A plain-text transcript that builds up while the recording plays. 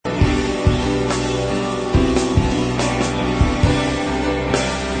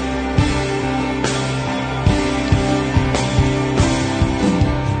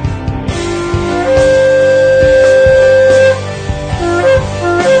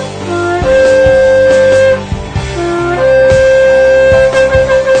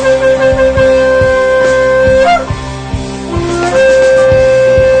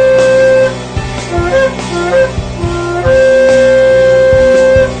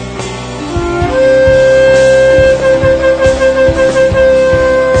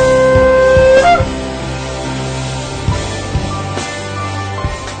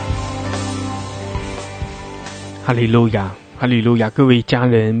哈利路亚，哈利路亚！各位家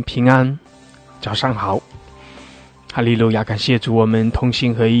人平安，早上好。哈利路亚！感谢主，我们同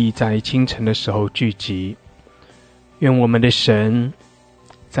心合意在清晨的时候聚集。愿我们的神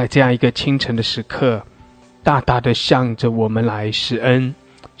在这样一个清晨的时刻，大大的向着我们来施恩，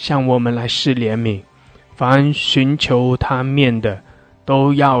向我们来施怜悯。凡寻求他面的，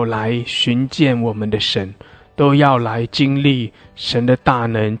都要来寻见我们的神，都要来经历神的大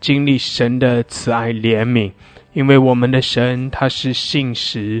能，经历神的慈爱怜悯。因为我们的神他是信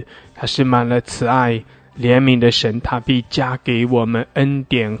实，他是满了慈爱怜悯的神，他必加给我们恩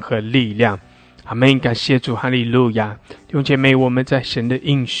典和力量。阿们！感谢主，哈利路亚！弟兄姐妹，我们在神的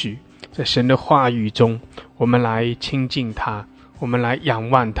应许，在神的话语中，我们来亲近他，我们来仰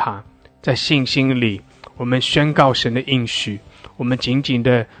望他，在信心里我们宣告神的应许，我们紧紧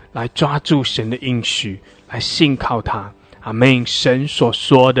的来抓住神的应许，来信靠他。阿们！神所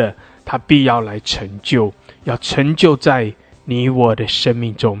说的他必要来成就，要成就在你我的生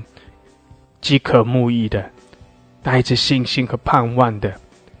命中。饥渴慕义的，带着信心和盼望的，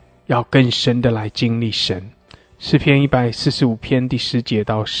要更深的来经历神。诗篇145篇第10节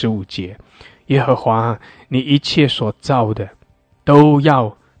到15节，耶和华，你一切所造的都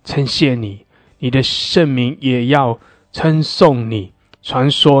要称谢你，你的圣名也要称颂你，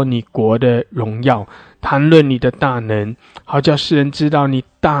传说你国的荣耀，谈论你的大能，好叫世人知道你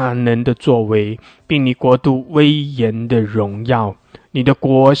大能的作为，并你国度威严的荣耀。你的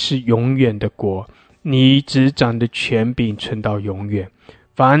国是永远的国，你执掌的权柄存到永远。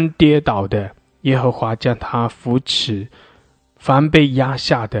凡跌倒的，耶和华将他扶持；凡被压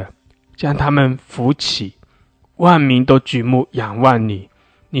下的，将他们扶起。万民都举目仰望你，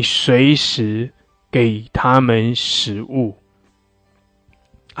你随时给他们食物。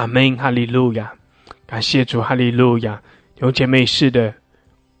阿们！哈利路亚！感谢主，哈利路亚！弟兄姐妹，是的，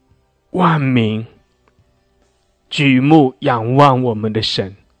万民举目仰望我们的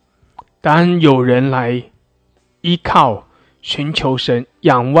神。当有人来依靠寻求神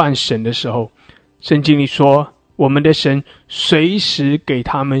仰望神的时候，圣经里说我们的神随时给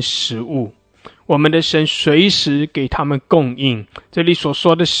他们食物，我们的神随时给他们供应。这里所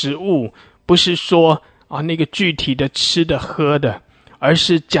说的食物不是说那个具体的吃的喝的，而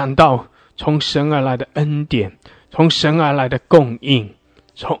是讲到从神而来的恩典，从神而来的供应，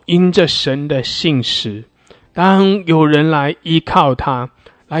从因着神的信实。当有人来依靠他，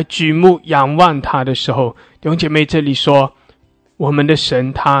来举目仰望他的时候，弟兄姐妹，这里说我们的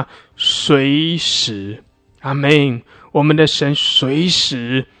神他随时，阿们，我们的神随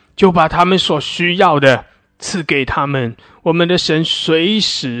时就把他们所需要的赐给他们。我们的神随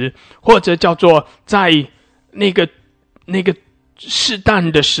时，或者叫做在那个适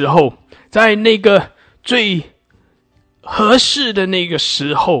当的时候，在那个最合适的那个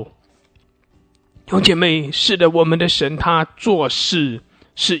时候。弟兄姐妹，是的，我们的神他做事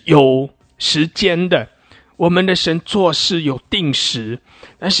是有时间的，我们的神做事有定时。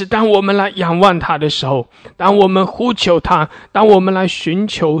但是当我们来仰望他的时候，当我们呼求他，当我们来寻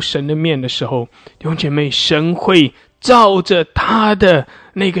求神的面的时候，弟兄姐妹，神会照着他的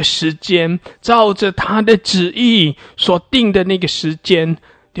那个时间，照着他的旨意所定的那个时间，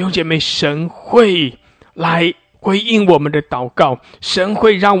弟兄姐妹，神会来回应我们的祷告，神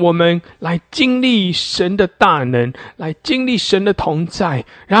会让我们来经历神的大能，来经历神的同在，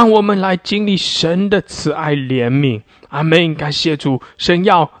让我们来经历神的慈爱怜悯。阿们！感谢主，神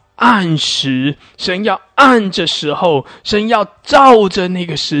要按时，神要按着时候，神要照着那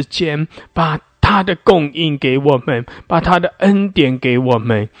个时间，把他的供应给我们，把他的恩典给我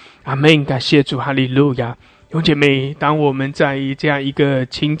们。阿们！感谢主，哈利路亚！弟兄姐妹，当我们在这样一个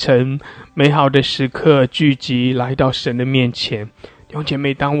清晨美好的时刻聚集来到神的面前，弟兄姐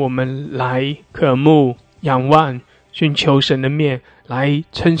妹，当我们来渴慕仰望寻求神的面，来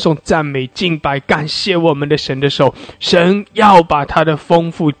称颂赞美敬拜感谢我们的神的时候，神要把他的丰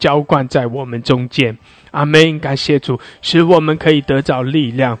富浇灌在我们中间。阿们！感谢主，使我们可以得着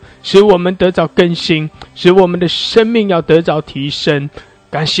力量，使我们得着更新，使我们的生命要得着提升。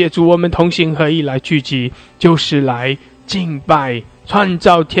感谢主，我们同心合意来聚集，就是来敬拜创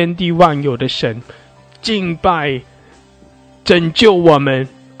造天地万有的神，敬拜拯救我们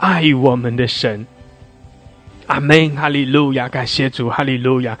爱我们的神。阿们！哈利路亚！感谢主，哈利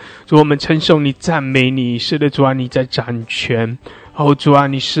路亚！主，我们称颂你，赞美你。是的，主啊，你在掌权。主啊，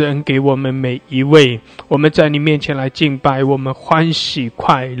你施恩给我们每一位，我们在你面前来敬拜，我们欢喜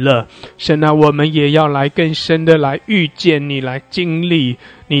快乐。神啊，我们也要来更深的来遇见你，来经历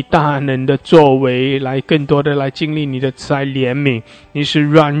你大能的作为，来更多的来经历你的慈爱怜悯。你是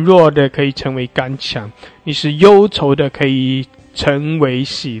软弱的可以成为刚强，你是忧愁的可以成为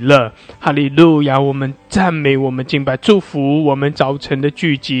喜乐。哈利路亚！我们赞美，我们敬拜，祝福我们早晨的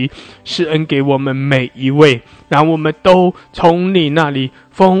聚集，施恩给我们每一位，然后我们都从你那里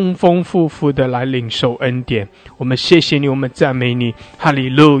丰丰富富的来领受恩典。我们谢谢你，我们赞美你。哈利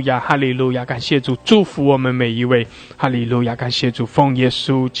路亚，哈利路亚！感谢主，祝福我们每一位。哈利路亚，感谢主，奉耶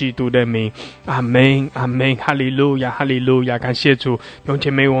稣基督的名，阿们，阿们。哈利路亚，哈利路亚！感谢主，弟兄姐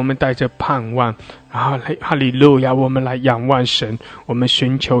妹，我们带着盼望，然后哈利路亚，我们来仰望神，我们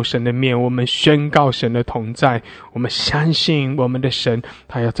寻求神的面，我们宣告神的同在，我们相信我们的神，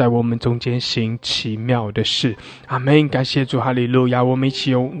他要在我们中间行奇妙的事。阿们，感谢主，哈利路亚！我们一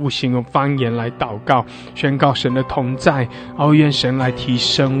起用悟性、用方言来祷告，宣告神的同在，愿神来提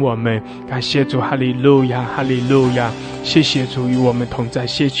升我们。感谢主，哈利路亚，哈利路亚！谢谢主与我们同在，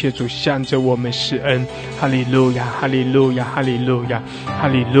谢谢主向着我们施恩。哈利路亚，哈利路亚，哈利路亚，哈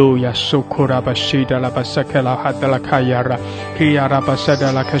利路亚！苏库拉巴西达拉巴萨克拉哈达拉卡亚拉，基亚拉巴萨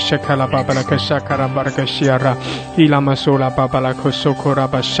达拉克沙卡拉巴巴拉克沙卡拉巴拉克西亚拉，伊拉马苏拉巴巴拉克苏库拉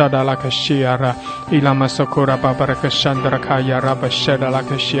巴沙达拉克西亚拉，伊拉马苏库拉巴巴拉克山达拉卡亚拉巴沙达拉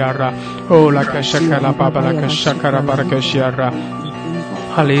克西亚拉，哦拉克沙卡拉巴巴拉克沙卡拉巴拉克西亚拉。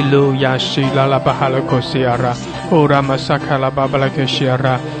哈利路亚，西拉拉巴哈拉克西亚拉，哦拉玛萨卡拉巴巴拉克西亚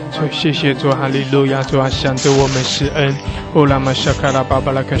拉。谢谢主，哈利路亚！主啊，向着我们施恩。哦拉玛萨卡拉巴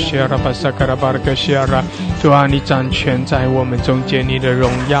巴拉克西亚拉巴萨卡拉巴拉克西亚拉。主啊，你掌权在我们中间，你的荣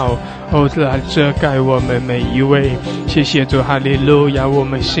耀来遮盖我们每一位。谢谢主，哈利路亚！我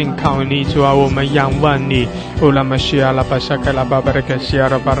们信靠你，主啊，我们仰望你。哦拉玛西亚拉巴萨卡拉巴巴拉克西亚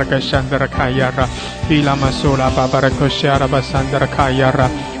拉巴拉克山德拉卡亚拉，伊拉玛苏拉巴巴拉克西亚拉巴山德拉卡亚拉。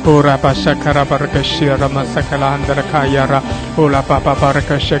Ora basakara barakashira masakala handara kayara. Ola baba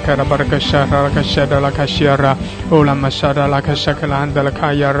barakashakara barakashara kashada la kashira. Ola masada la kashakala handala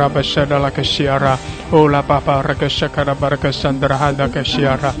kayara bashada la kashira. Ola baba barakashakara barakasandra handa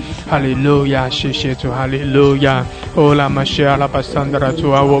kashira. Hallelujah， 谢谢主，哈利路亚。Ola mashala basandra， 主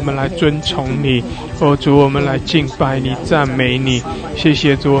啊，我们来尊崇你。主，我们来敬拜你，赞美你。谢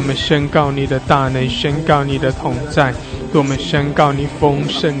谢主，我们宣告你的大能，宣告你的同在。我们宣告你丰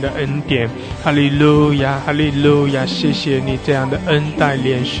盛的恩典。哈利路亚，哈利路亚！谢谢你这样的恩待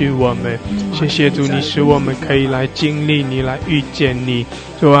连续我们。谢谢主，你使我们可以来经历你，来遇见你。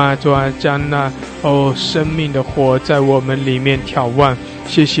主啊，主啊，将那生命的火在我们里面眺望。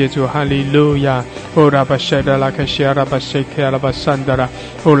谢谢主，哈利路亚。Ora bashada la kashara bashakara basandara.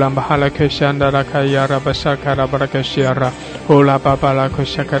 Ola bahala kashandara kayara basakara barakashara. Ola baba la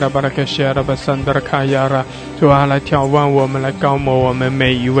kashakara barakashara basandara kayara. 主啊，来眺望我们，来高摩我们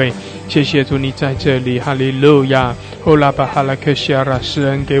每一位。谢谢主，你在这里，哈利路亚。Ola bahala kashara， 施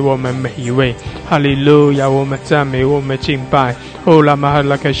恩给我们每一位，哈利路亚。我们赞美，我们敬拜。Ola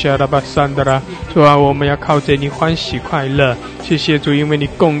bahala kashara basandara， 主啊，我们要靠着你欢喜快乐。谢谢主，因为你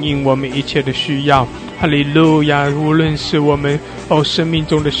供应我们一切的需要。哈利路亚！无论是我们生命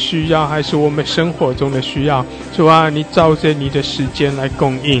中的需要，还是我们生活中的需要，主啊，你照着你的时间来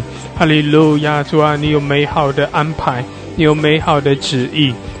供应。哈利路亚！主啊，你有美好的安排，你有美好的旨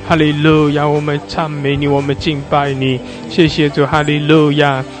意。哈利路亚！我们赞美你，我们敬拜你。谢谢主，哈利路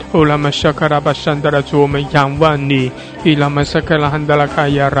亚！哦拉玛沙卡拉巴山达拉，主，我们仰望你。伊拉玛萨卡拉汉达拉卡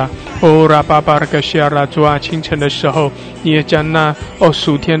亚拉，哦拉巴巴拉克西亚拉，主啊，清晨的时候，你也将那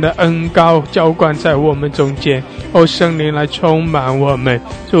属天的恩膏浇灌在我们中间。圣灵来充满我们，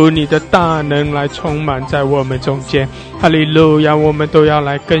主，你的大能来充满在我们中间。哈利路亚！我们都要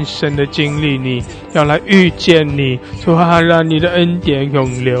来更深的经历你，要来遇见你。主啊，让你的恩典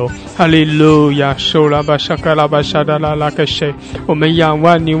永留。哈利路亚！苏拉巴沙卡拉巴沙达拉拉克西，我们仰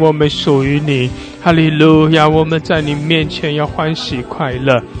望你，我们属于你。哈利路亚！我们在你面前要欢喜快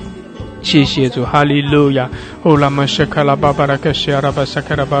乐。谢谢主，哈利路亚。哦拉玛沙卡拉巴巴拉克西亚拉巴萨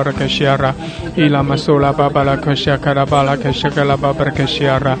卡拉巴拉克西亚拉，伊拉玛苏拉巴巴拉克西亚卡拉巴拉克西卡拉巴巴拉克西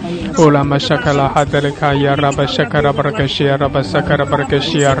亚拉，哦拉玛沙卡拉哈德勒卡亚拉巴沙卡拉巴拉克西亚拉巴萨卡拉巴拉克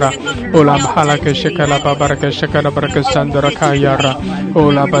西亚拉，哦拉玛哈拉克西卡拉巴巴拉克西卡拉巴拉克桑德拉卡亚拉，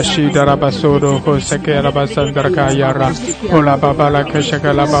哦拉巴西达拉巴苏罗和塞卡拉巴桑德拉卡亚拉，哦拉巴巴拉克西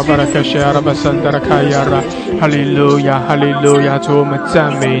卡拉巴巴拉克西亚拉巴桑德拉卡亚拉。哈利路亚，哈利路亚！主，我们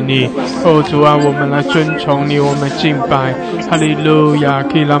赞美你。主啊，我们来尊崇你，我们敬拜。哈利路亚！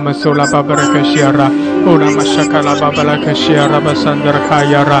基拉玛苏拉巴巴拉克西亚拉，哦拉玛沙卡拉巴巴拉克西亚拉巴桑德拉卡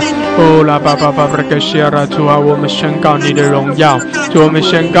亚拉，哦拉巴巴巴巴拉克西亚拉。主啊，我们宣告你的荣耀，主，我们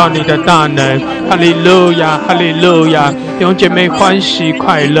宣告你的大能。哈利路亚，哈利路亚！弟兄姐妹欢喜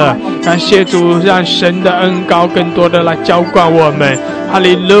快乐，感谢主，让神的恩膏更多的来浇灌我们。哈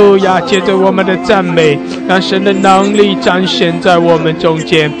利路亚！借着我们的赞美，让神的能力彰显在我们中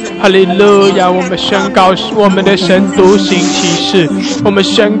间。哈利路亚！我们宣告我们的神独行其事，我们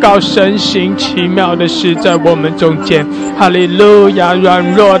宣告神行奇妙的事在我们中间。哈利路亚！软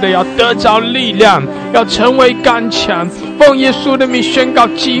弱的要得着力量，要成为刚强。奉耶稣的名宣告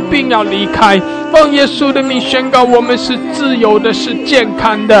疾病要离开，奉耶稣的名宣告我们是自由的，是健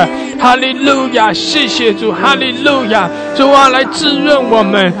康的。哈利路亚！谢谢主，哈利路亚！主啊，来滋润我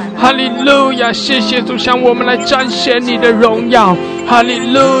们。哈利路亚！谢谢主，向我们来彰显你的荣耀。哈利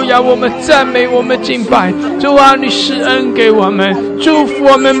路亚！我们赞美，我们敬拜。主啊，你施恩给我们，祝福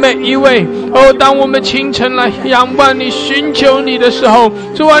我们每一位。哦，当我们清晨来仰望你、寻求你的时候，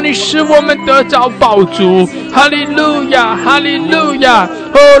主啊，你使我们得着饱足。哈利路亚！哈利路亚！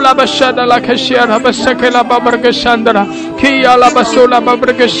哦，拉巴沙达拉卡西亚拉巴萨克拉巴巴格山达拉，基亚拉巴苏拉巴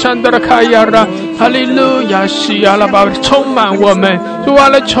巴格山达拉卡亚拉，哈利路亚！西亚拉巴充满我们，主啊，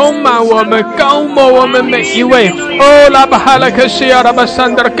来充满我们，高摩我们每一位。哦，拉巴哈拉克西亚拉巴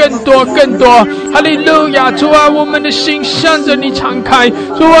山达拉，更多更多，哈利路亚！主啊，我们的心向着你敞开，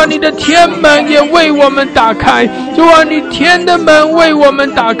主啊，你的天门也为我们打开，主啊，你天的门为我们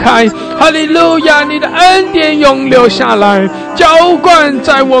打开，哈利路亚！你的恩典永留下来，浇灌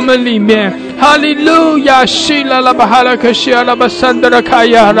在我们里面，哈利路亚！西拉拉巴哈拉克西亚拉巴山德拉卡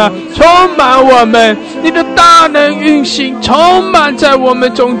亚拉，充满我们，你的大能运行，充满在我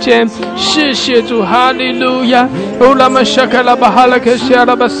们中间。谢谢主，哈利路亚！乌拉玛沙卡拉巴哈拉克西亚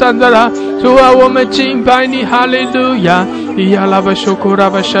拉巴山德拉，主啊，我们敬拜你，哈利路亚！伊亚拉巴苏库拉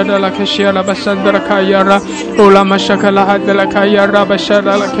巴沙德拉克西亚拉巴山德拉卡亚拉，乌拉玛沙卡拉哈德拉卡亚拉巴沙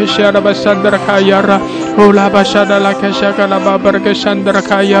德拉克西亚拉巴山德拉卡亚拉，乌拉巴沙德拉克西亚卡拉巴巴格山德拉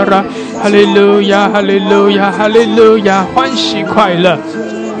卡亚拉，哈利路亚，哈利路亚，哈利路亚！欢喜快乐，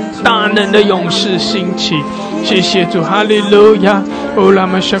大能的勇士兴起。谢谢主，哈利路亚！乌拉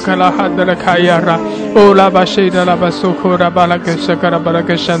玛沙卡拉哈德拉卡亚拉，乌拉巴西德拉巴苏库拉巴拉格沙卡拉巴拉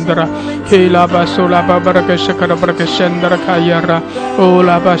格山德拉，基拉巴苏拉巴巴拉格沙卡拉巴拉格山德拉卡亚拉，乌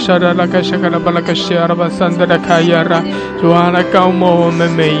拉巴沙德拉格沙卡拉巴拉格西亚拉巴山德拉卡亚拉，主啊，来高摩我们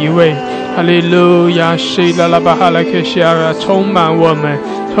每一位。哈利路亚！西拉拉巴哈拉克西亚拉，充满我们，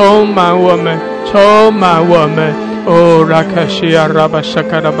充满我们，充满我们。哦，拉克西亚拉巴沙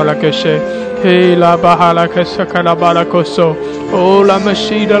卡拉巴拉克西，嘿拉巴哈拉克沙卡拉巴拉克索，哦，拉玛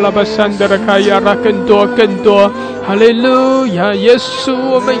西的拉巴山德拉卡亚拉，更多更多。哈利路亚！耶稣，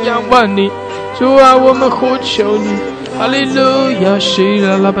我们仰望你，主啊，我们呼求你。哈利路亚！西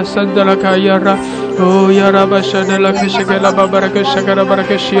拉拉巴山德拉卡亚拉。Oh ya Rabba shadala kashakala babaraka shakara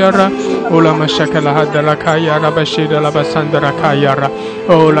baraka shiara ulama shakala hadala kaya Rabba shidala basandara kayara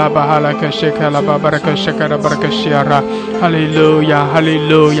oh la bahala kashakala babaraka shakara baraka shiara Hallelujah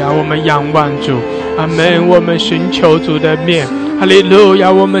Hallelujah 我们仰望主阿们我们寻求主的面哈利路亚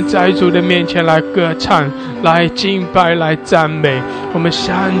我们在主的面前来歌唱来敬拜来赞美我们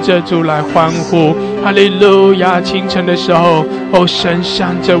向着主来欢呼哈利路亚清晨的时候哦神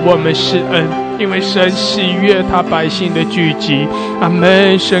向着我们施恩因为神喜悦他百姓的聚集阿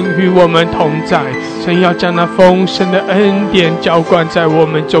们神与我们同在神要将那丰盛的恩典浇灌在我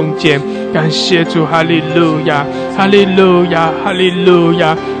们中间感谢主哈利路亚哈利路亚哈利路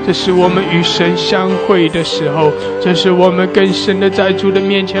亚这是我们与神相会的时候这是我们更深的在主的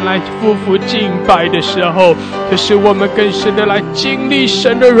面前来匍匐敬拜的时候这是我们更深的来经历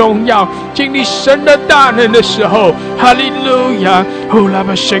神的荣耀经历神的大能的时候哈利路亚哦拉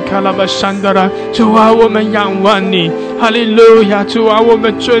巴谢卡拉巴山达拉主啊我们仰望你哈利路亚主啊我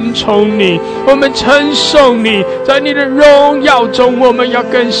们尊崇你我们称颂你在你的荣耀中我们要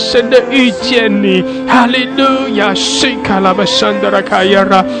更深的遇见你哈利路亚谢卡拉巴山达拉卡亚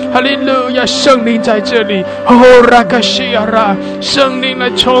拉哈利路亚圣灵在这里哦拉卡西亚拉圣灵来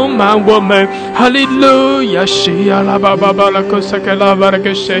充满我们哈利路亚西亚拉巴巴巴拉库萨卡拉巴拉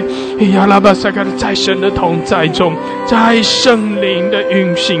克西亚拉巴萨卡在神的同在中在圣灵的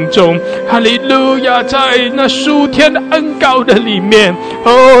运行中哈利路亚在那属天的恩膏的里面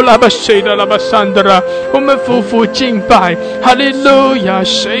哦拉巴西的拉巴山的拉我们夫妇敬拜哈利路亚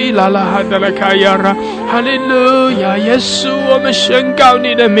谁拉拉哈的拉卡亚拉哈利路亚耶稣我们宣告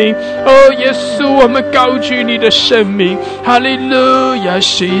你的名哦耶稣我们高举你的圣名哈利路亚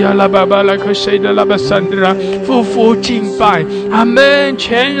西亚拉巴巴拉克谁的拉巴山的拉夫妇敬拜阿们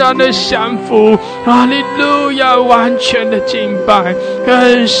全然的降服哈利路亚完全的敬拜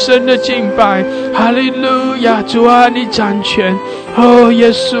更深的敬拜哈利路亚主啊你掌权哦，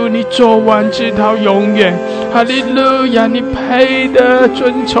耶稣，你昨晚直到永远，哈利路亚！你配的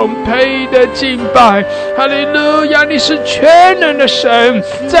尊崇，配的敬拜，哈利路亚！你是全能的神，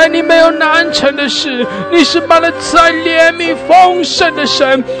在你没有难成的事，你是把了慈爱怜悯丰盛的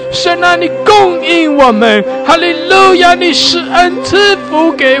神。神啊，你供应我们，哈利路亚！你施恩赐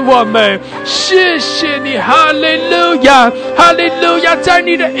福给我们，谢谢你，哈利路亚，哈利路亚！在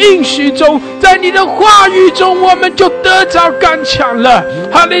你的应许中，在你的话语中，我们就得着刚强了，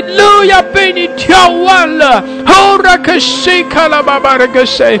哈利路亚！被你眺望了，吼拉克西卡拉巴巴拉克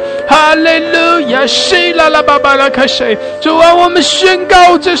西，哈利路亚！西拉拉巴巴拉克西，主啊，我们宣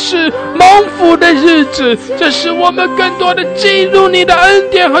告这是蒙福的日子，这是我们更多的进入你的恩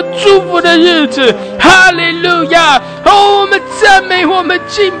典和祝福的日子，哈利路亚！哦，我们赞美，我们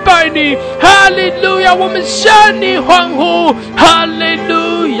敬拜你，哈利路亚！我们向你欢呼，哈利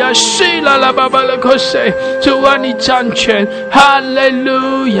路亚！西拉拉巴巴拉克西，主啊，你掌权，哈利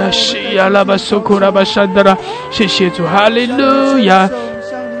路亚！西呀拉巴苏库拉巴山德拉，谢谢主，哈利路亚！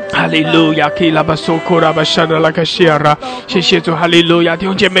哈利路亚，基拉巴索库拉巴沙德拉卡西亚拉，谢谢主，哈利路亚，弟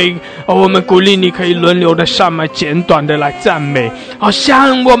兄姐妹，我们鼓励你可以轮流的上来，简短的来赞美，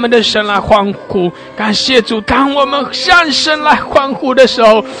向我们的神来欢呼，感谢主。当我们向神来欢呼的时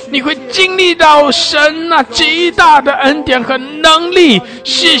候，你会经历到神那极大的恩典和能力。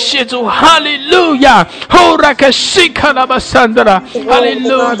谢谢主，哈利路亚，后拉卡西卡拉巴山德拉，哈利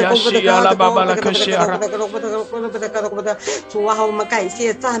路亚，西亚拉巴巴拉卡西亚拉。主啊，我们感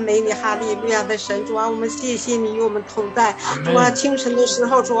谢赞美你，哈利路亚的神。主啊，我们谢谢你与我们同在。主啊，清晨的时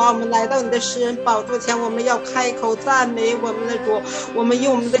候，主啊，我们来到你的施恩宝座前，我们要开口赞美我们的主，我们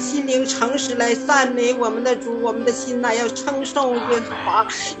用我们的心灵诚实来赞美我们的主，我们的心乃要称颂耶和华，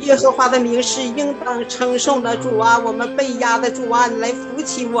耶和华的名是应当称颂的。主啊，我们被压的主啊，你来扶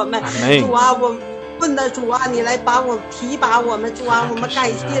起我们。主啊，我问的主啊，你来把我提拔我们。主啊，我们感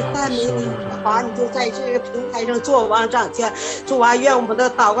谢赞美你，华，你就在这个平台上做王掌权。主啊，愿我们的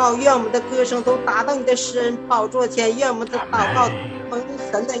祷告，愿我们的歌声都达到你的施恩宝座前，愿我们的祷告蒙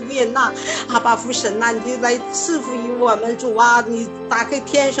神的悦纳。阿爸父神呐，你就来赐福于我们。主啊，你打开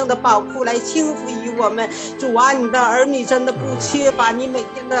天上的宝库来倾福于我们。主啊，你的儿女真的不缺乏，你每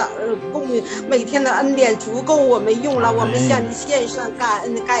天的每天的恩典足够我们用了。我们向你献上感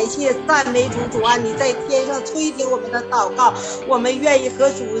恩，感谢赞美主。主啊，你在天上垂听我们的祷告，我们愿意和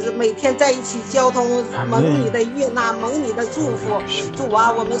主每天在一起交通，蒙你的悦纳，蒙你的祝福。主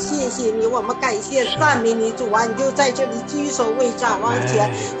啊，我们谢谢你，我们感谢赞美你。主啊，你就在这里居首位掌王权。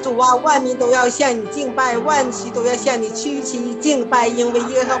主啊，万民都要向你敬拜，万旗都要向你屈膝敬拜，因为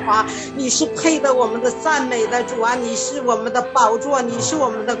耶和华你是配得我们的赞美的。主啊，你是我们的宝座，你是我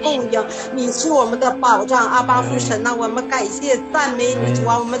们的供应，你是我们的保障。阿爸父神啊，我们感谢赞美你。主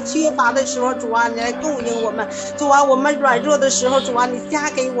啊，我们缺乏的时候，主啊，你来供应我们。主啊，我们软弱的时候，主啊，你加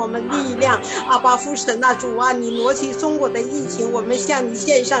给我们力量。阿爸父神啊，主啊，你挪去中国的疫情，我们向你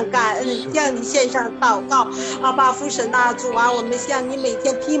献上感恩，向你献上祷告。阿爸父神啊，主啊，我们向你每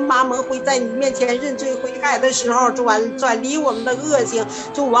天披麻蒙灰，在你面前认罪悔改的时候，主啊，转离我们的恶行。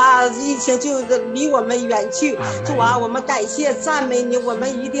主啊，疫情就离我们远去。主啊，我们感谢赞美你，我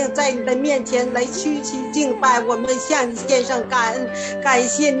们一定在你的面前来屈膝敬拜，我们向你献上感恩，感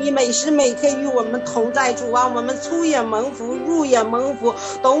谢你每时每刻与我们同在。主啊，我们出也蒙福，入也蒙福，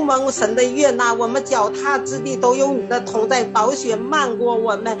都蒙神的悦纳。我们脚踏之地都有你的同在，宝血漫过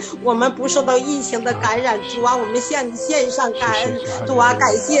我们，我们不受到疫情的感染。主啊，我们向你献上感恩。主啊，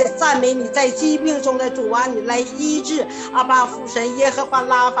感谢赞美你，在疾病中的主啊，你来医治。阿爸父神耶和华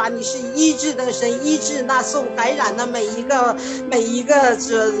拉法，你是医治的神，医治那受感染的每一个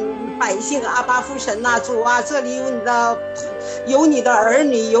百姓。阿爸父神呐，主啊，这里有你的儿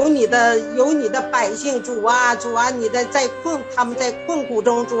女，有你的百姓。主啊，你他们在困苦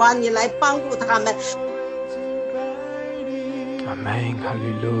中，主啊，你来帮助他们。阿们，哈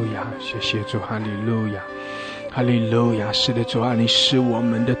利路亚，谢谢主，哈利路亚，哈利路亚。是的，主啊，你是我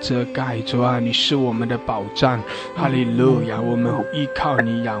们的遮盖，主啊，你是我们的保障。哈利路亚，我们依靠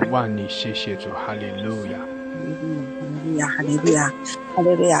你，仰望你。谢谢主，哈利路亚。哈利路亚，哈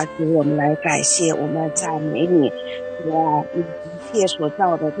利路亚！主，我们来感谢，我们赞美你。主啊，你一切所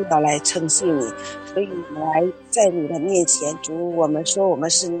造的都要来称谢你，所以我们来在你的面前。主，我们说我们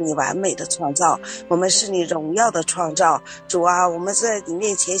是你完美的创造，我们是你荣耀的创造。主啊，我们在你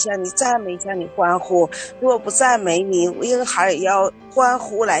面前向你赞美，向你欢呼。如果不赞美你，婴孩也要欢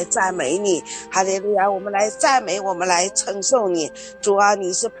呼来赞美你。哈利路亚！我们来赞美，我们来称颂你。主啊，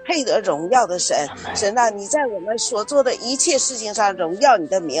你是配得荣耀的神。神啊，你在我们所做的一切事情上荣耀你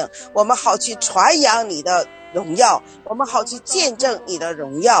的名，我们好去传扬你的荣耀，我们好去见证你的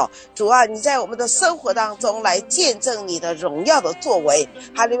荣耀。主啊，你在我们的生活当中来见证你的荣耀的作为，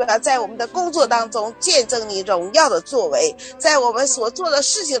哈利路亚，在我们的工作当中见证你荣耀的作为，在我们所做的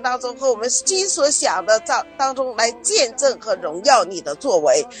事情当中和我们心所想的当中来见证和荣耀你的作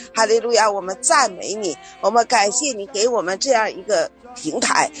为。哈利路亚，我们赞美你，我们感谢你给我们这样一个平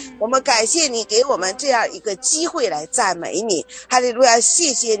台，我们感谢你给我们这样一个机会来赞美你。哈利路亚，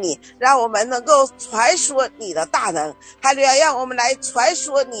谢谢你让我们能够传说你的大能。哈利路亚，让我们来传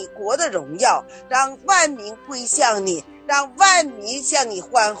说你国的荣耀，让万民归向你，让万民向你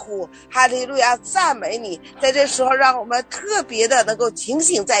欢呼。哈利路亚，赞美你。在这时候让我们特别的能够警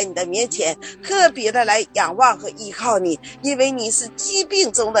醒在你的面前，特别的来仰望和依靠你，因为你是疾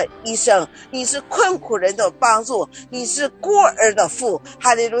病中的医生，你是困苦人的帮助，你是孤儿的父。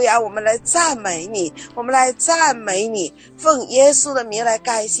哈利路亚，我们来赞美你，我们来赞美你，奉耶稣的名来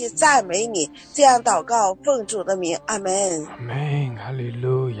感谢赞美你，这样祷告奉主的名，阿们。阿们，哈利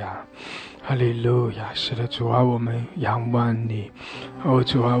路亚，哈利路亚。是的，主啊，我们仰望你，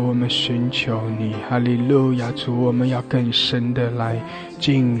主啊，我们寻求你。哈利路亚，主，我们要更深的来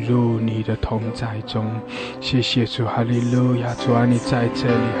进入你的同在中。谢谢主，哈利路亚，主啊，你在这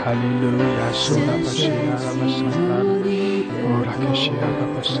里。哈利路亚，苏拉巴西拉拉巴萨拉，乌拉克西拉巴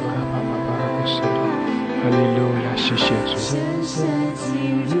巴萨拉巴巴巴拉克西拉。哈利路亚，谢谢主，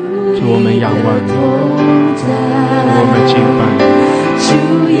主，我们仰望你，我们敬拜你。主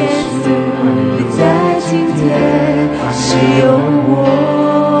耶稣在今天使用我，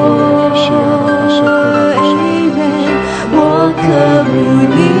我渴慕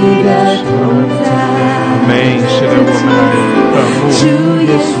你的同在。每是的，我们来渴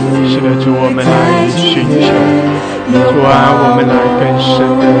慕，是的，主，我们来寻求，主啊，我们来更深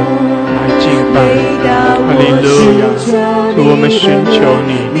的来敬拜。哈利路亚，主，我们寻求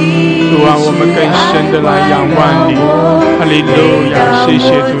你，主啊，我们更深的来仰望你。哈利路亚，谢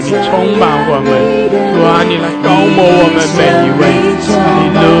谢主，你充满我们，主啊，你来高摩我们每一位。哈利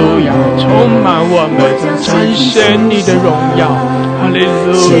路亚，充满我们，彰显你的荣耀。哈利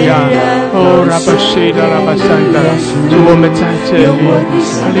路亚，哦，拉巴西达拉巴山达，主，我们在这里。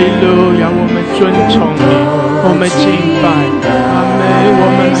哈利路亚，我们尊崇你，我们敬拜，阿们，我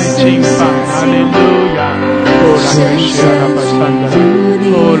们来敬拜。哈利路亚，哦，拉克西拉巴山达，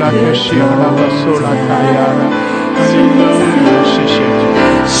哦，拉克西拉巴苏拉卡亚拉。哈利路亚，谢谢主，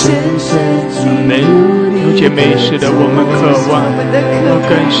阿们。有姐妹，是的，我们渴望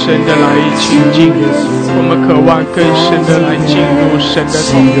更深的来亲近，我们渴望更深的来进入神的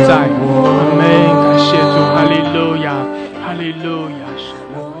同在。阿们，感谢主，哈利路亚，哈利路亚。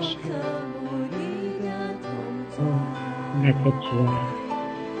亲爱的主啊，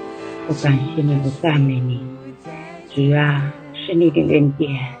我感谢你，我赞美你。主啊，是你的恩典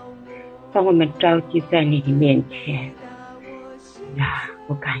把我们召集在你的面前。主啊，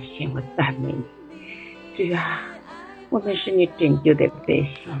我感谢，我赞美你。主啊，我们是你拯救的百姓。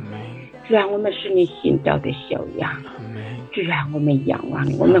主啊，我们是你寻找的小羊。主啊，我们仰望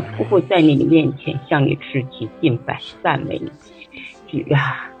你，我们匍匐在你的面前，向你持起敬拜赞美你。主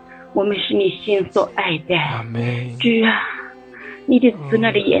啊，我们是你心所爱的。主啊，你的慈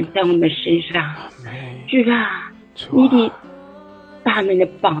爱的眼在我们身上。主啊，你的大能的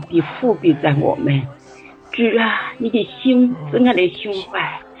膀臂覆庇在我们。主啊，你的心慈爱的胸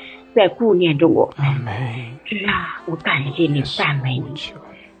怀在顾念着我们。主啊，我感谢你，赞美你。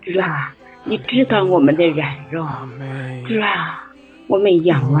主啊，你知道我们的软弱。主啊，我们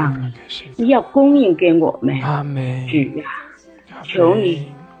仰望你，你要供应给我们。主啊，求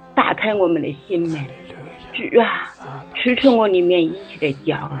你打开我们的心门。主啊，除去我里面一切的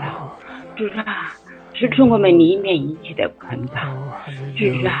搅扰。主啊，除去我们里面一切的捆绑。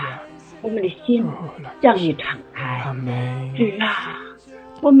主啊，我们的心向你敞开。主啊，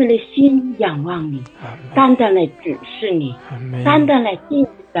我们的心仰望你，单单来指示你，单单来定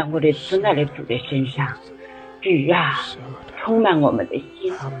在我的慈爱的主的身上。主啊，充满我们的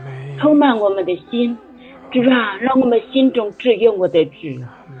心，充满我们的心。主啊，让我们心中只有我的主。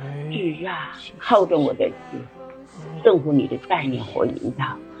主啊，靠着我的主，圣乎你的带领和引导。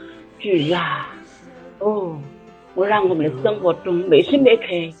主啊，我让我们的生活中每时每刻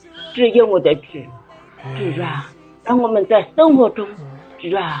只有我的主。主啊，让我们在生活中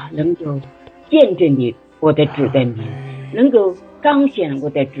主啊能够见证你我的主的名，能够彰显我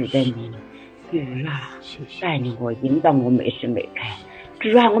的主的名。主啊，带领我引导我每时每刻。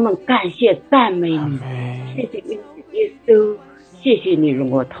主啊，我们感谢赞美你，谢谢你耶稣，谢谢你与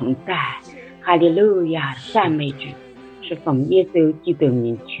我同在。哈利路亚，赞美主，是奉耶稣基督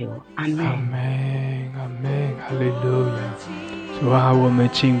名求，阿门。阿门，阿门，哈利路亚。主啊，我们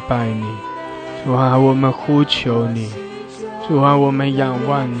敬拜你，主啊，我们呼求你，主啊，我们仰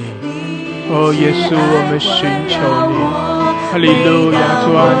望你。哦，耶稣，我们寻求你。哈利路亚，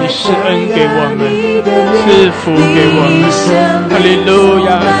主啊，你施恩给我们，赐福给我们。哈利路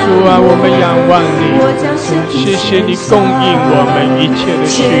亚，主啊，我们仰望你，谢谢你供应我们一切的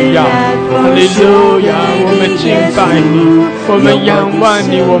需要。哈利路亚，我们敬拜你，我们仰望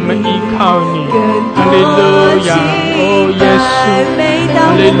你，我们依靠你。哈利路亚，哦，耶稣，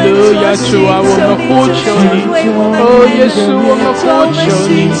哈利路亚，主啊，我们呼求你。哦，耶稣，我们呼求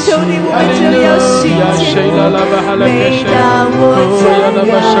你。哈利路亚，谁啦啦吧哈啦个谁。哦呀啦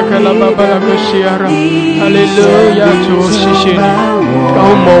吧沙克啦吧吧啦个西呀啦，哈利路亚，主，谢谢你高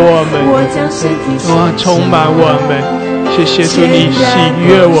摩我们，主啊，充满我们，谢谢主，你喜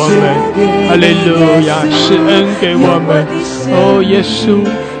悦我们，哈利路亚，施恩给我们。哦，耶稣，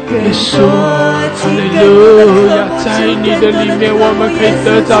耶稣，哈利路亚，在你的里面我们可以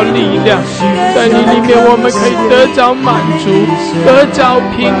得着力量，在你里面我们可以得着满足，得着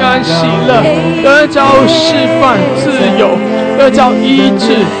平安喜乐，得着释放自由，得着医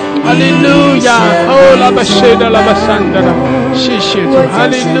治。哈利路亚，哦，拉巴谁的拉巴山的了，谢谢主，哈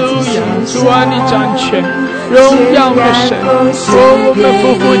利路亚，主啊，你掌权，荣耀的神，我们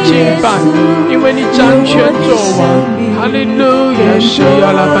夫妇敬拜，因为你掌权作王。哈利路亚，是呀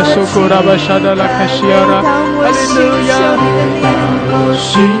拉巴苏库拉巴沙的拉卡西亚拉，哈利路亚，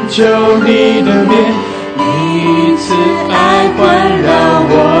寻求你的面，你赐爱环绕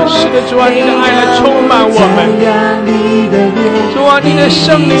我。是的，主啊，你的爱来充满我们，主啊，你的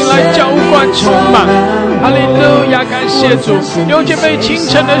圣灵来浇灌充满。哈利路亚，感谢主。弟兄姐妹，清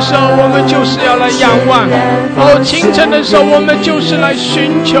晨的时候我们就是要来仰望，哦，清晨的时候我们就是来寻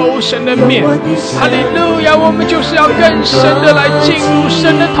求神的面。哈利路亚，我们就是要更深的来进入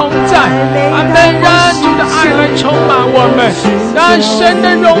神的同在。阿们，让主的爱来充满我们，让神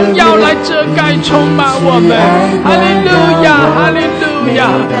的荣耀来遮盖充满我们。哈利路亚，哈利路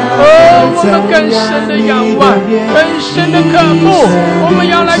亚，哦，我们更深的仰望，更深的渴慕，我们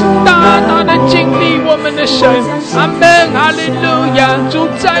要来大大的经历我们的神。阿们，哈利路亚，主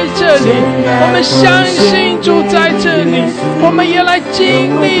在这里，我们相信主在这里，我们也来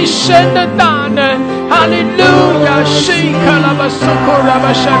经历神的大能。哈利路亚，西卡拉巴苏库拉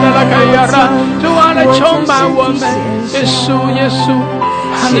巴沙拉拉卡亚拉，主啊，来充满我们。耶稣，耶稣，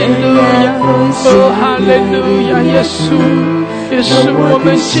哈利路亚，哦，哈利路亚，耶稣，耶稣，我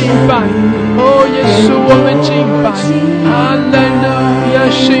们敬拜，哦，耶稣，我们敬拜，哈利路亚，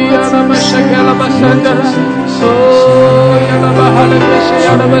西呀拉巴沙卡拉巴沙达拉，哦，呀拉巴哈拉巴西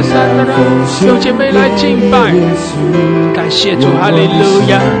呀拉巴沙达拉，有姐妹来敬拜，感谢主，哈利路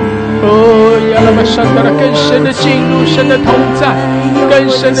亚。哦，呀拉巴沙达拉，更深的进入神的同在，更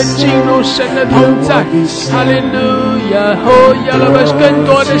深的进入神的同在。哈利路亚，哦，呀拉巴，更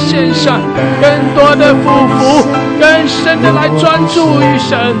多的献上，更多的俯伏，更深的来专注于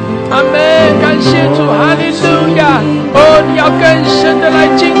神。阿们，感谢主，哈利路亚。哦，你要更深的来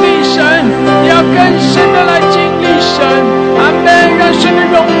经历神，你要更深的来经历神。阿们，让神的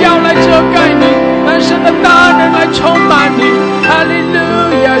荣耀来遮盖你，让神的大能来充满你。哈利路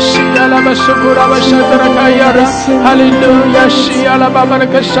亚，西呀拉巴苏库拉巴沙达拉卡亚拉，哈利路亚，西呀拉巴巴拉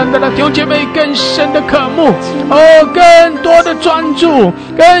克沙达拉，弟兄姐妹更深的渴慕，哦，更多的专注，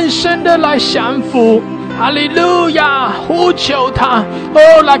更深的来降服。哈利路亚，呼求他，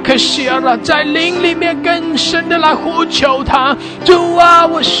哦，拉克西亚拉，在灵里面更深的来呼求他。主啊，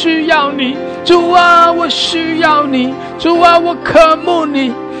我需要你，主啊，我需要你，主啊，我渴慕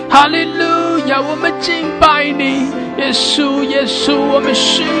你。哈利路亚，我们敬拜你，耶稣，耶稣，我们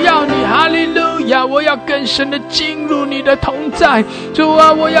需要你。哈利路亚，我要更深的进入你的同在。主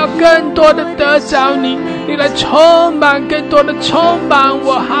啊，我要更多的得着你，你来充满，更多的充满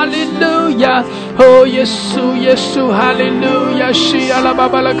我。哈利路亚，哦，耶稣，耶稣，哈利路亚，西呀拉巴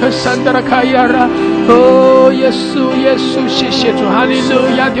巴拉克山达拉卡亚拉，哦，耶稣，耶稣，谢谢主，哈利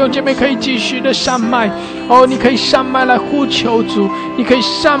路亚。弟兄姐妹可以继续的上麦，哦，你可以上麦来呼求主，你可以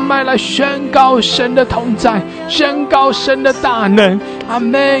上麦来宣告神的同在，宣告神的大能。阿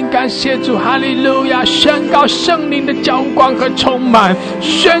们，感谢主，哈利路亚，宣告圣灵的浇灌和充满，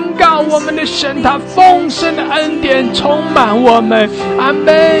宣告我们的神他丰盛的恩典充满我们。阿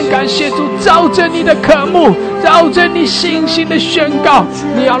们，感谢主，照着你的渴慕，照着你信心的宣告，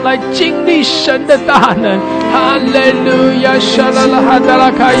你要来经历神的大能。哈利路亚，沙拉拉哈达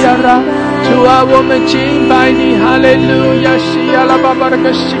拉卡亚拉，主啊，我们敬拜你。哈利路亚，西呀拉巴巴拉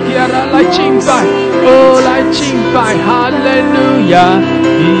克西亚拉，来敬拜，哦，来敬拜。哈利路亚，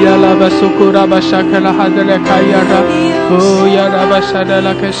伊呀拉巴苏库拉巴沙克拉哈达拉卡亚拉，哦呀拉巴沙达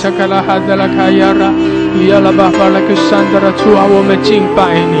拉克沙克拉哈达拉卡亚拉，伊呀拉巴巴拉克山达拉，主啊，我们敬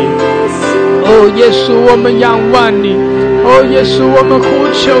拜你。哦，耶稣，我们仰望你。哦，耶稣，我们呼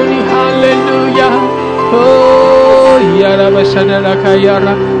求你。哈利路亚。哦，呀啦巴沙达拉卡呀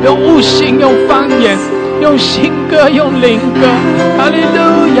啦，用悟性，用方言，用新歌，用灵歌。哈利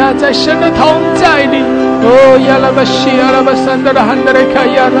路亚，在神的同在里。哦，呀啦巴西呀啦巴沙达拉汉达拉卡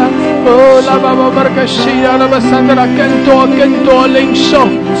呀啦。哦，拉巴巴巴卡西呀啦巴沙达拉，更多领受。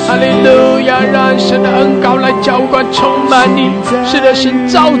哈利路亚，让神的恩膏来浇灌充满你。是的，神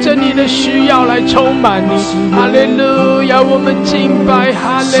照着你的需要来充满你。哈利路亚，我们敬拜。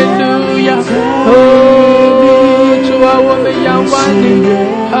哈利路亚。哦，主啊，我们仰望你。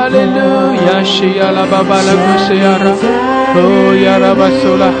哈利路亚，西呀啦巴巴拉克西呀啦。哦，呀啦巴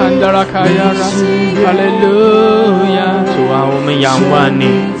苏拉汉达拉卡呀啦。哈利路亚，主啊，我们仰望你。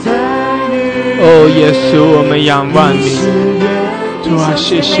哦，耶稣，我们仰望你。主啊，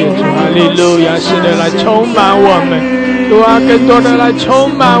谢谢主，哈利路亚，是的，来充满我们。主啊，更多的来充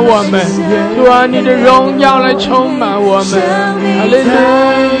满我们。主啊，你的荣耀来充满我们。哈利路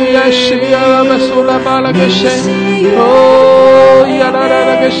亚，是呀巴苏拉巴拉个谁？哦，呀啦啦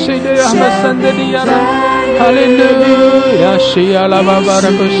啦个谁的呀巴桑的的呀啦？哈利路亚，是呀啦巴巴拉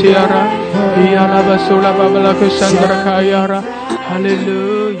个谁呀啦？呀啦巴苏拉巴巴拉个桑德拉卡呀啦？哈利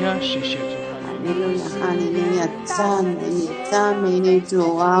路亚，谢谢主。哈利路亚，赞美你，赞美你，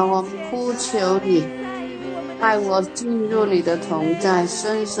主啊，我呼求你，带我进入你的同在，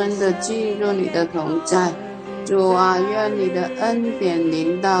深深的进入你的同在。主啊，愿你的恩典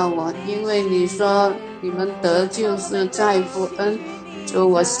临到我，因为你说你们得救是在乎恩。主，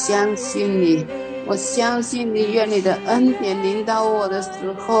我相信你，我相信你，愿你的恩典临到我的时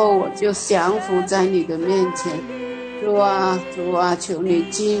候，我就降服在你的面前。主啊，主啊，求你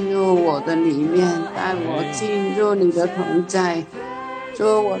进入我的里面，带我进入你的同在。主，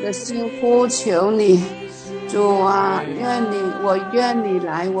我的心呼求你。主啊，我愿你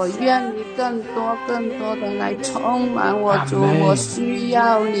来，我愿你更多的来充满我。主，我需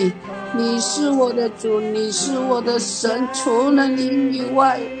要你，你是我的主，你是我的神，除了你以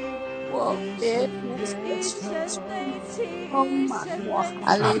外，我别无所求。充满我，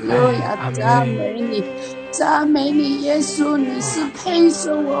哈利路亚，赞美你，赞美你，耶稣，你是配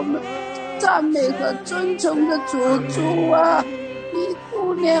受我们赞美和尊崇的主。主啊，你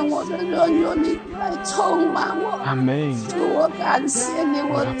顾念我的软弱，你来充满我。阿门。主，我感谢你，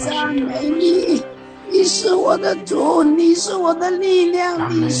我赞美你，你是我的主，你是我的力量，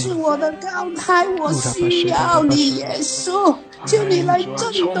你是我的高台，我需要你，耶稣。求你来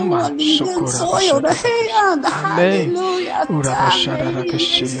震动我里面所有的黑暗的，哈利路亚，赞美你，耶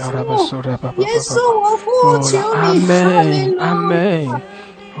稣，耶稣，我呼求你，哈利路亚。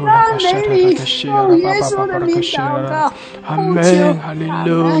赞美你，奉耶稣的名祷告，阿门，哈利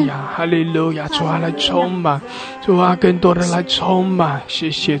路亚，哈利路亚，主啊，来充满，主啊，更多的来充满，谢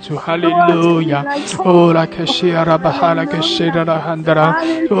谢主，哈利路亚，哦，拉克西阿拉巴哈拉克西拉拉汉德拉，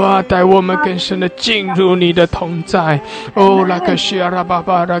主啊，带我们更深的进入你的同在，哦，拉克西阿拉巴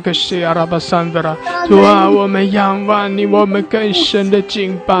巴拉克西阿拉巴桑德拉，主啊，我们仰望你，我们更深的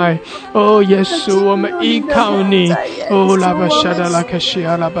敬拜，哦，耶稣，我们依靠你，哦，拉巴沙达拉克西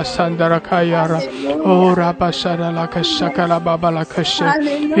阿拉巴桑德拉卡亚拉，哦，拉巴沙达拉克沙卡拉巴巴拉克西，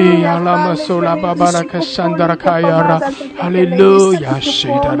伊亚拉马苏拉巴巴拉克桑德拉卡亚拉，哈利路亚，西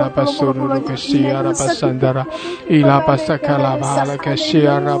达拉巴苏鲁克西亚拉巴桑德拉，伊拉巴萨卡拉巴拉克西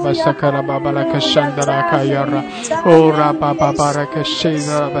亚拉巴萨卡拉巴巴拉克桑德拉卡亚拉，哦，拉巴巴巴拉克西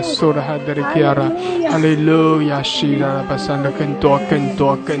拉巴苏拉哈德里亚拉，哈利路亚，西达拉巴桑德更多，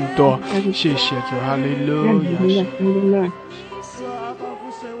谢谢主，哈利路亚。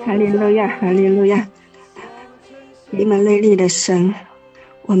哈利路亚，哈利路亚！以马内利的神，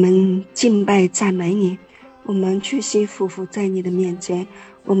我们敬拜赞美你，我们屈膝俯伏在你的面前，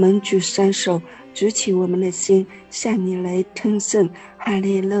我们举双手，举起我们的心，向你来称颂。哈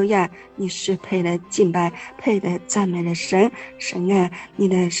利路亚！你是配得敬拜、配得赞美的神。神啊，你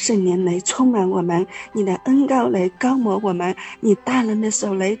的圣灵来充满我们，你的恩膏来膏抹我们，你大能的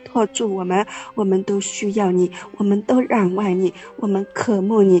手来托住我们，我们都需要你，我们都仰望你，我们渴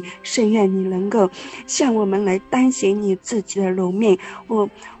慕你。甚愿你能够向我们来担行你自己的荣命。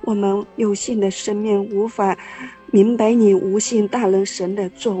我们有限的生命无法明白你无限大能神的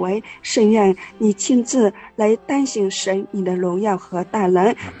作为，甚愿你亲自来担行神你的荣耀和大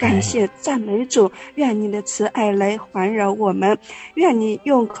能。感谢赞美主，愿你的慈爱来环绕我们，愿你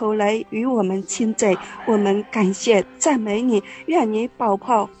用口来与我们亲嘴，我们感谢赞美你，愿你保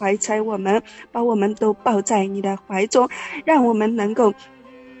抱怀揣我们，把我们都抱在你的怀中，让我们能够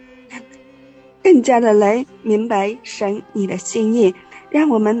更加的来明白神你的心意。让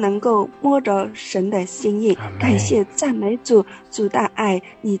我们能够摸着神的心意。感谢赞美主，主的爱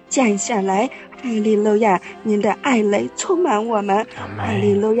你降下来，哈利路亚，你的爱来充满我们，哈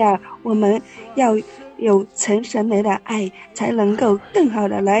利路亚，我们要有从神来的爱，才能够更好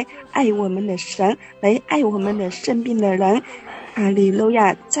的来爱我们的神，来爱我们的身边的人。哈利路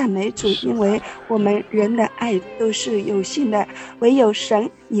亚，赞美主，因为我们人的爱都是有限的，唯有神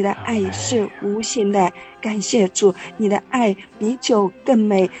你的爱是无限的。感谢主，你的爱比酒更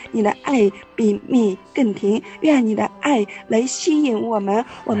美，你的爱比蜜更甜，愿你的爱来吸引我们，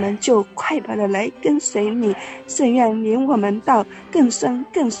我们就快跑的来跟随你，甚愿领我们到更深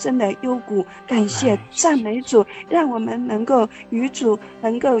更深的幽谷。感谢赞美主，让我们能够与主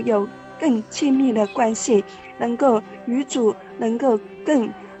能够有更亲密的关系，能够与主能够更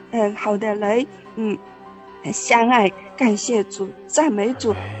好的来相爱。感谢主，赞美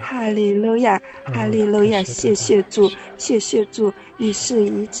主，哈利路亚，哈利路亚，谢谢主，谢谢主，你是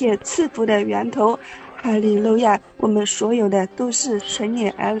一切赐福的源头，哈利路亚，我们所有的都是从你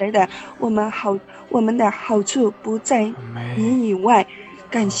而来的，我们的好处不在你以外。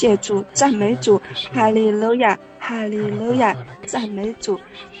感谢主，赞美主，哈利路亚，哈利路亚，赞美主。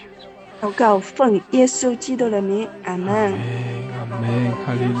祷告奉耶稣基督的名，阿门。阿门，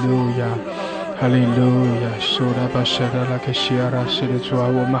哈利路亚，哈利路亚，说啦吧，说啦啦，可西阿拉，是的，主啊，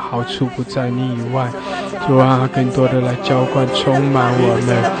我们好处不在你以外，主啊，更多的来浇灌充满我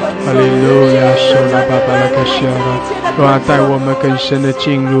们，哈利路亚，说啦吧吧啦，可西阿拉，主啊，带我们更深的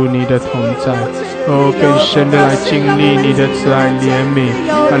进入你的同在，更深的来经历你的慈爱怜悯，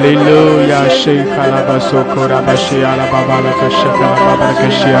哈利路亚，是卡拉巴索科拉巴西阿拉巴巴拉可西卡拉巴巴拉可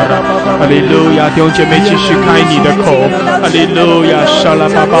西阿拉，哈利路亚，弟兄姐妹继续开你的口，哈利路亚，沙拉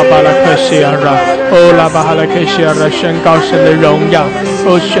巴巴巴拉可西阿拉。拉巴哈拉克西亚拉，宣告神的荣耀，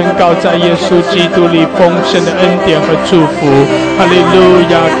宣告在耶稣基督里丰盛的恩典和祝福。哈利路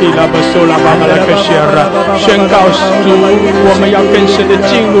亚，基拉巴苏拉巴哈拉克西亚拉，宣告主，我们要更深的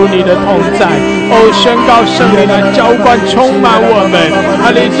进入你的同在。宣告圣灵来浇灌充满我们。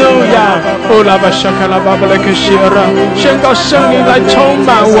哈利路亚，拉巴沙卡拉巴巴拉克西亚拉，宣告圣灵来充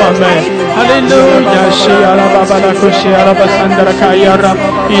满我们。哈利路亚，西亚拉巴巴拉克西亚拉巴桑德拉卡亚拉，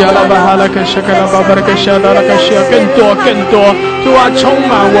亚拉巴哈拉克西。更多更多，主啊，充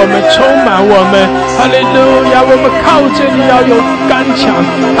满我们，充满我们，哈利路亚！我们靠着你要有刚强，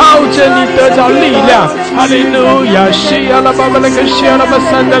靠着你得着力量，哈利路亚！西亚拉巴巴拉克西亚拉巴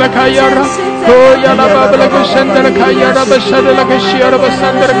桑德拉卡亚拉，亚拉巴巴拉克山德拉卡亚拉巴沙德拉克西亚拉巴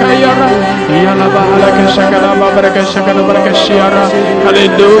桑德拉卡亚拉，亚拉巴哈拉克沙卡拉巴巴拉克沙卡拉巴拉克西亚拉，哈利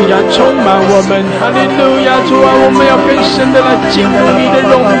路亚！充满我们，哈利路亚！主啊，我们要更深的来进入你的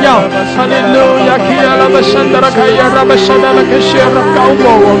荣耀，哈利路亚！基亚拉巴山德拉卡亚拉巴沙德拉克西亚拉，高过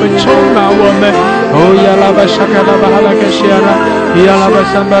我们，充满我们。亚拉巴沙卡拉巴哈拉克西亚拉，亚拉巴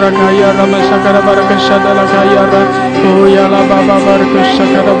桑巴拉卡亚拉巴沙卡拉巴拉克沙德拉卡亚拉，亚拉巴巴巴拉克沙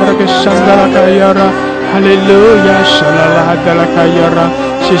卡拉巴拉克山德拉卡亚拉，哈利路亚！沙拉拉哈德拉卡亚拉，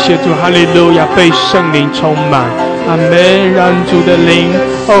谢谢主，哈利路亚！被圣灵充满，阿门！让主的灵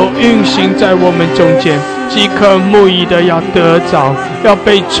运行在我们中间。饥渴慕义的要得着，要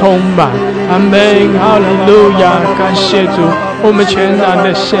被充满，阿门，哈利路亚！感谢主，我们全然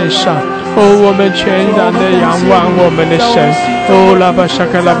的献上，我们全然的仰望我们的神，拉巴沙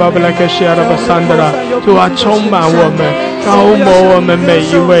卡拉巴布拉克西亚拉巴桑德拉，主啊，充满我们，高摩我们每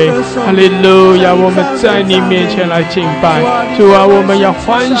一位，哈利路亚！我们在你面前来敬拜，主啊，我们要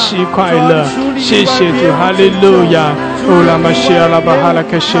欢喜快乐，谢谢主，哈利路亚！拉玛西亚拉巴哈拉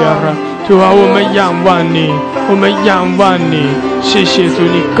克西亚拉。主啊，我们仰望你，我们仰望你，谢谢主，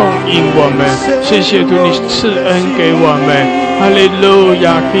你供应我们，谢谢主，你赐恩给我们，哈利路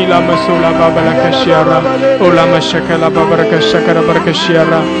亚！基拉玛苏拉巴巴拉克西亚拉，拉玛沙卡拉巴巴拉克沙卡拉巴拉克西亚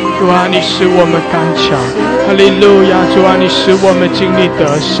拉，主啊，你使我们刚强，哈利路亚！主啊，你使我们经历得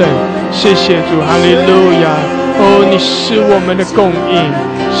胜，谢谢主，哈利路亚！你是我们的供应，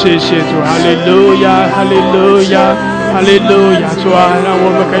谢谢主，哈利路亚，哈利路亚！哈利路亚，主啊，让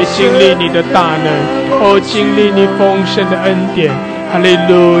我们可以经历你的大能，经历你丰盛的恩典，哈利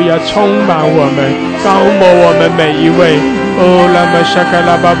路亚，充满我们，高摩我们每一位，拉玛沙卡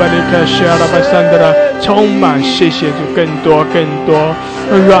拉巴巴利克西亚拉巴桑德拉，充满，谢谢主，更多更多，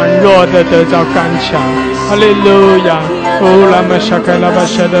软弱的得到刚强，哈利路亚，拉玛沙卡拉巴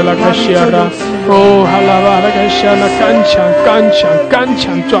沙德拉克西亚拉，哈拉巴拉克西亚拉，刚强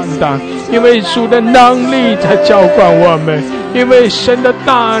壮大，因为主的能力在浇灌我们，因为神的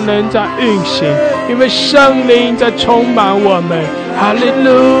大能在运行，因为圣灵在充满我们，哈利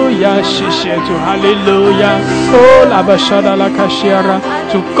路亚！谢谢主，哈利路亚！拉巴沙达拉卡西亚拉，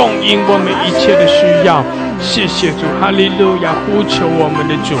主供应我们一切的需要，谢谢主，哈利路亚！呼求我们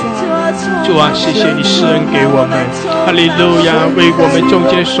的主，主啊，谢谢你施恩给我们，哈利路亚！为我们中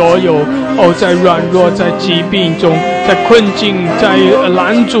间所有在软弱、在疾病中、在困境、在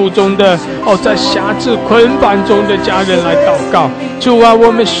拦阻中的在辖制捆绑中的家人来祷告。主啊，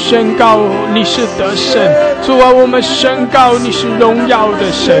我们宣告你是得胜，主啊，我们宣告你是荣耀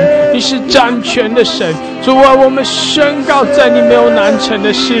的神，你是掌权的神。主啊，我们宣告在你没有难成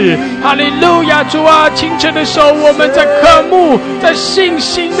的事。哈利路亚！主啊，清晨的时候我们在渴慕，在信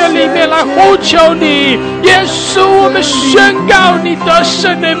心的里面来呼求你。耶稣，我们宣告你得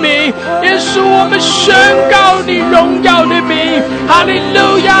胜的名。耶稣，我们宣告你荣耀的名。哈利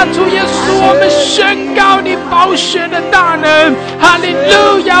路亚！主耶稣，我们宣告你宝血的大能。哈利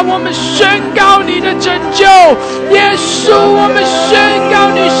路亚！我们宣告你的拯救。耶稣，我们宣告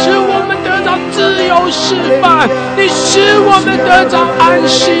你使我们得到自由释放，你使我们得到安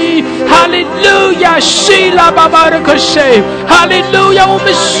息。哈利路亚！希拉巴巴的可谁？哈利路亚！我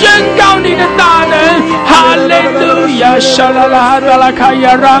们宣告你的大能。哈利路亚！沙拉拉哈达拉卡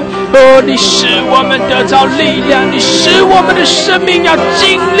亚拉。你使我们得到力量，你使我们的生命要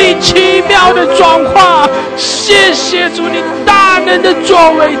经历奇妙的转化。谢谢主，你大能的作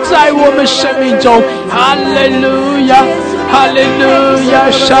为在我们生命中。哈利路亚！哈利路亚！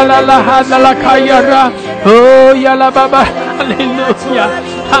沙拉拉哈达拉卡亚拉。亚拉巴巴！哈利路亚！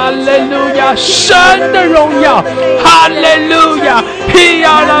哈利路亚！神的荣耀！哈利路亚！皮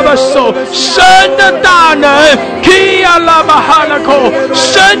亚拉巴索！神的大能！皮亚拉巴哈拉口！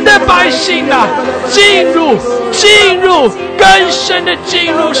神的百姓啊，进入更深的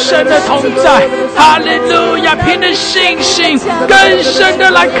进入神的同在。哈利路亚！凭着信心更深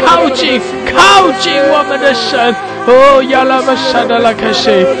的来靠近我们的神。亚拉巴沙达拉卡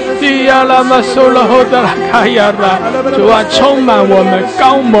西，亚拉巴索拉后达拉卡亚拉。主啊，充满我们，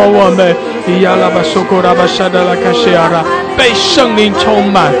高摩我们。亚拉巴索库拉巴沙达拉卡西亚拉，被圣灵充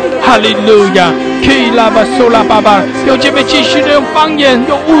满。哈利路亚！基拉巴苏拉巴巴，有姐妹继续的用方言，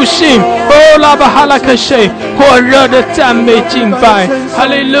用悟性，拉巴哈拉克谁，火热的赞美敬拜，哈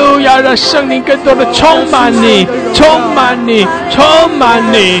利路亚！让圣灵更多的充满你，充满你，充满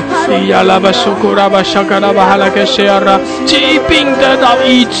你！亚拉巴苏库拉巴沙卡拉巴哈拉克谁亚拉，疾病得到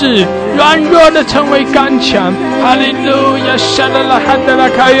医治，软弱的成为刚强，哈利路亚！沙拉拉哈达拉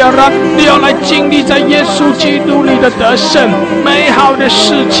卡亚拉，你要来经历在耶稣基督里的得胜，美好的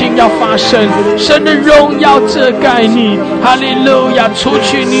事情要发生。神的荣耀遮盖你，哈利路亚！除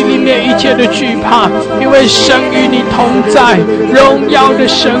去你里面一切的惧怕，因为神与你同在，荣耀的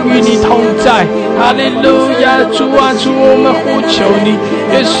神与你同在，哈利路亚！主啊，主，我们呼求你，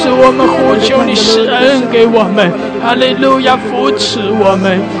也是我们呼求你施恩给我们，哈利路亚！扶持我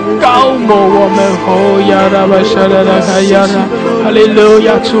们，高摩我们，亚拉巴沙拉拉卡亚拉，哈利路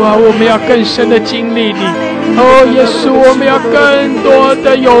亚！主啊，我们要更深的经历你，耶稣，我们要更多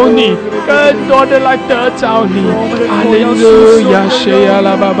的有你，更多的来得着你，哈利路亚！谁呀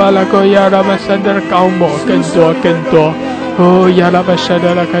拉巴巴拉哥呀拉巴山的高摩，更多，呀拉巴山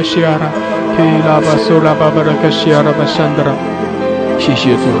的拉卡西亚拉，提拉巴苏拉巴巴拉卡西亚拉巴山的，谢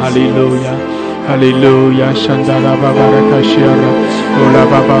谢主，哈利路亚！哈利路亚！山达拉巴巴拉卡西亚拉，拉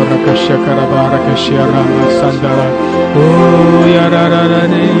巴巴拉卡西亚卡拉巴拉卡西亚拉马山达拉，呀啦啦啦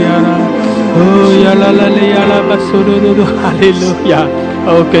哩呀啦，呀啦啦哩呀啦巴苏噜噜噜，哈利路亚！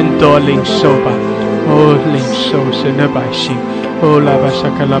更多领受吧，领受神的百姓，拉巴沙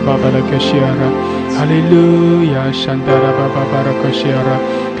卡拉巴巴拉克西亚拉，哈利路亚！山达拉巴巴巴拉克西亚拉，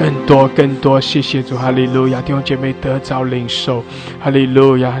更多，谢谢主，哈利路亚！弟兄姐妹得着领受，哈利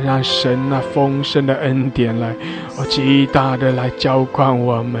路亚！让神那丰盛的恩典来，极大的来浇灌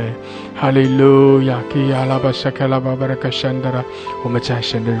我们，哈利路亚！基亚拉巴沙卡拉巴巴拉克山达拉，我们在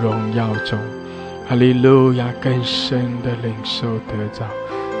神的荣耀中。哈利路亚！更深的领受得着，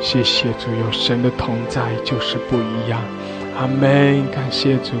谢谢主，有神的同在就是不一样。阿们！感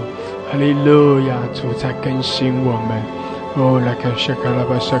谢主，哈利路亚！主在更新我们。拉卡西卡拉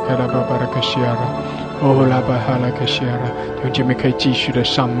巴沙卡拉巴巴拉卡西亚拉，拉巴哈拉卡西亚拉，弟兄姐妹可以继续的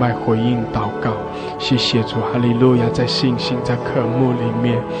上麦回应祷告。谢谢主，哈利路亚！在信心在渴慕里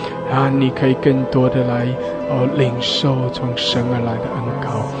面，你可以更多的来领受从神而来的恩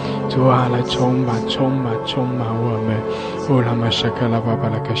膏。主啊，来充满我们。拉玛沙卡拉巴巴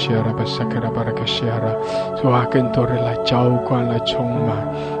拉卡西亚拉巴沙卡拉巴拉卡西亚拉，主啊，更多的来浇灌，来充满。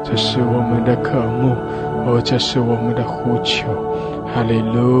这是我们的渴慕，这是我们的呼求。哈利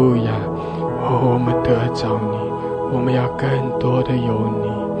路亚！我们得着你，我们要更多的有你。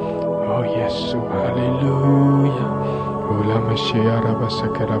耶稣，哈利路亚！ Ulama Shiara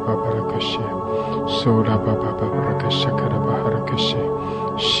Basakara Babarakashe, Sura Baba Babarakashakara Baharakashe,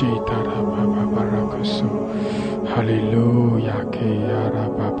 Shitara Baba Barakasu, Hallelujah, Kayara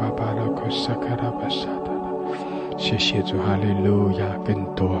Baba Barakasakara Basada. 谢谢主，哈利路亚，更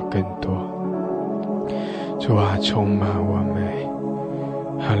多更多，主啊，充满我们，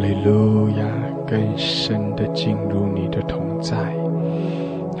哈利路亚，更深的进入你的同在，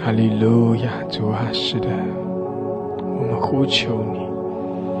哈利路亚，主啊，是的，我们呼求你，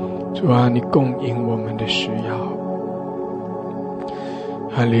主啊，你供应我们的需要，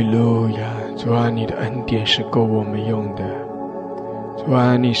哈利路亚，主啊，你的恩典是够我们用的，主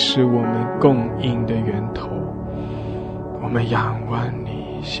啊，你是我们供应的源头，我们仰望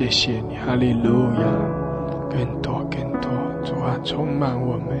你，谢谢你，哈利路亚，更多更多，主啊，充满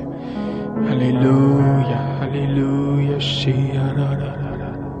我们，哈利路亚，哈利路亚，西呀啦啦啦啦，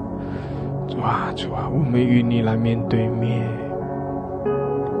主啊，主啊，我们与你来面对面，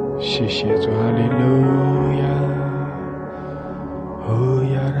谢谢主，哈利路亚，哦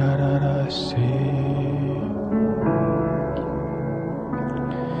呀啦啦啦西，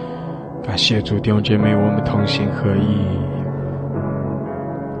感谢主，弟兄姐妹，我们同心合意，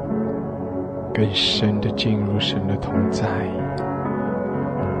更深的进入神的同在，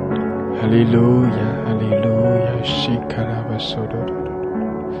哈利路亚，哈利路亚，西卡拉巴索多多多，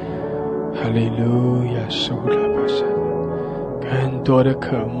哈利路亚，苏拉巴山，更多的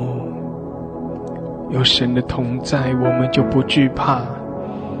渴慕，有神的同在，我们就不惧怕，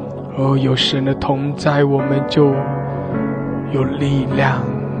哦，有神的同在，我们就有力量，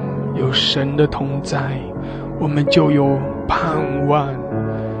有神的同在，我们就有盼望。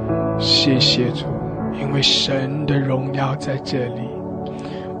谢谢主，因为神的荣耀在这里，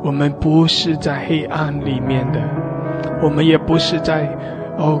我们不是在黑暗里面的，我们也不是在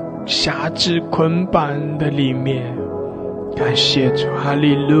辖制捆绑的里面，感谢主，哈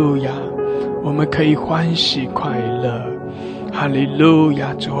利路亚，我们可以欢喜快乐，哈利路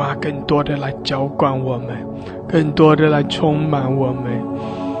亚，主啊，更多的来浇灌我们，更多的来充满我们，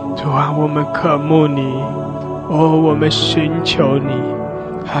主啊，我们渴慕你，我们寻求你，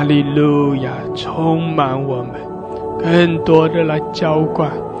哈利路亚，充满我们，更多的来浇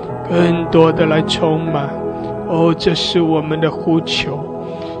灌，更多的来充满，这是我们的呼求，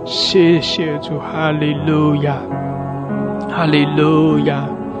谢谢主，哈利路亚，哈利路亚，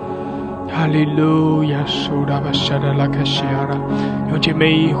哈利路亚，苏拉巴沙拉拉卡西亚拉，用姐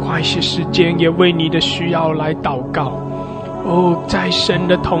妹花一些时间，也为你的需要来祷告，在神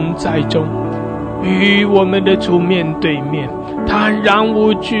的同在中，与我们的主面对面，坦然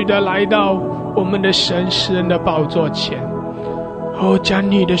无惧的来到我们的神诗人的宝座前，将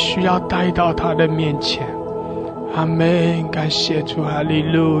你的需要带到他的面前，阿们，感谢主，哈利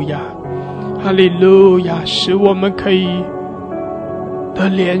路亚，哈利路亚，使我们可以得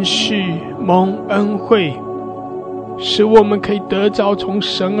连续蒙恩惠，使我们可以得着从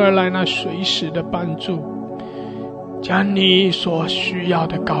神而来那随时的帮助，将你所需要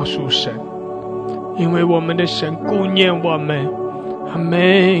的告诉神，因为我们的神顾念我们，阿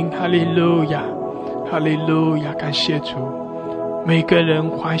们，哈利路亚，哈利路亚，感谢主，每个人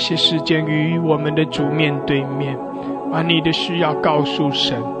花一些时间与我们的主面对面，把你的需要告诉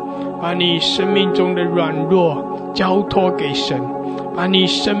神，把你生命中的软弱交托给神，把你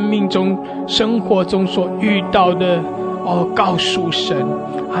生命中生活中所遇到的告诉神，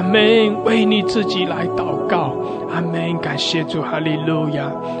阿们，为你自己来祷告，阿们，感谢主，哈利路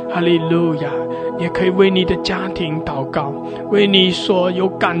亚，哈利路亚，也可以为你的家庭祷告，为你所有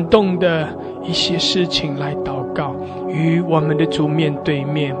感动的一些事情来祷告，与我们的主面对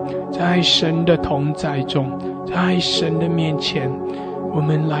面，在神的同在中，在神的面前，我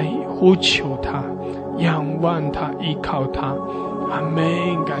们来呼求他，仰望他，依靠他，阿们，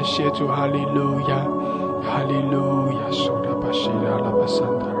感谢主，哈利路亚，哈利路亚，苏拉巴西拉拉巴桑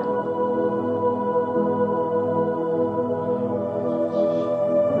达拉。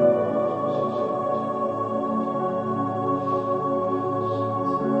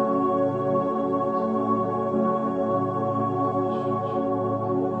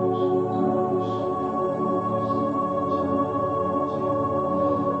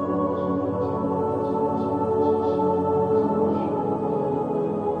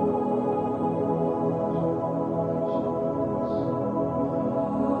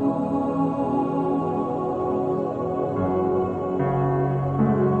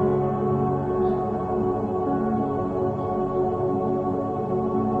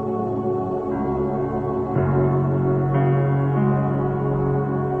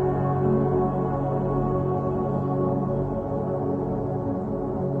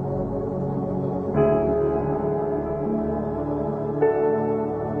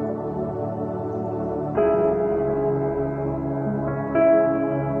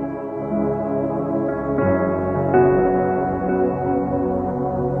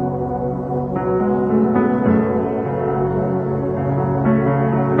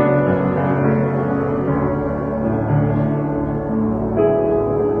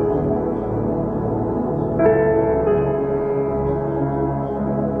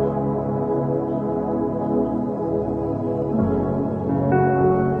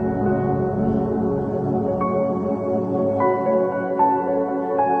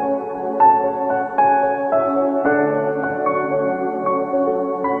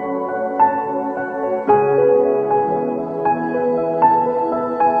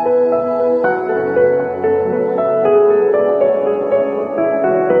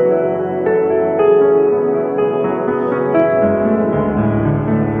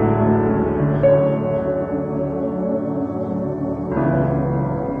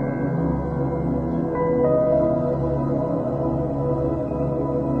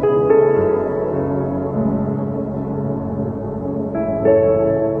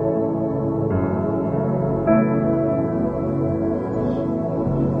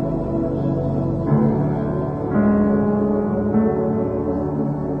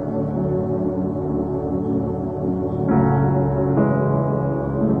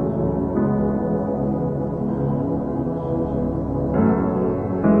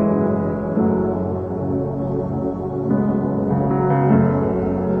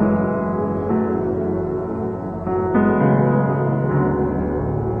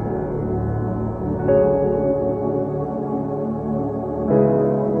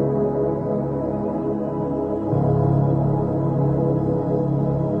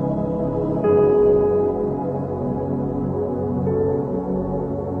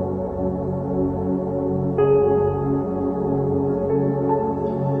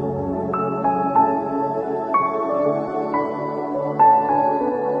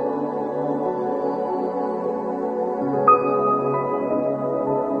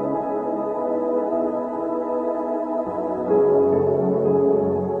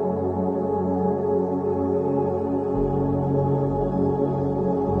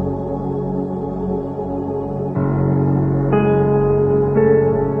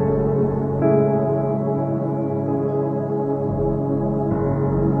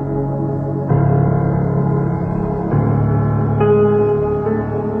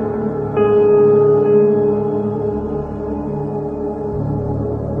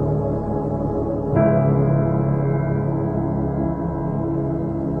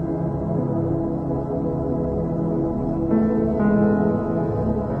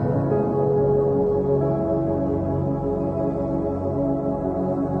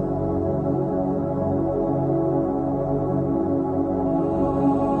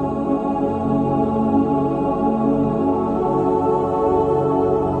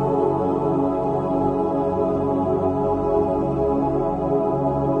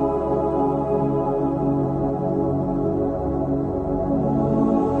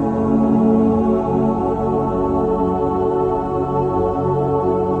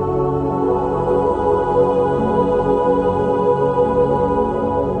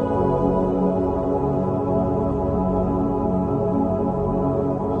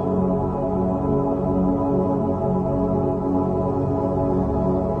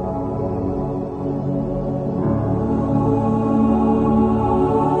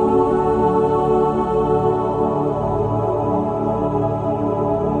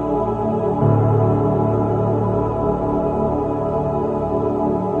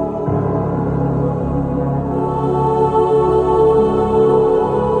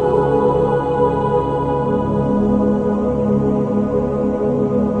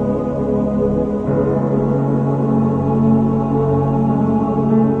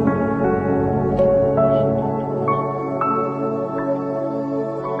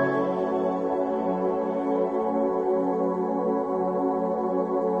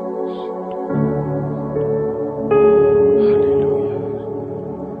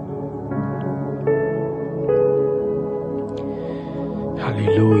哈利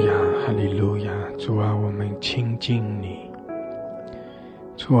路亚，哈利路亚！主啊，我们亲近你，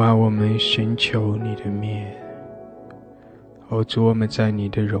主啊，我们寻求你的面。哦，主，我们在你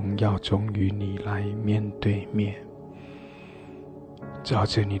的荣耀中与你来面对面，照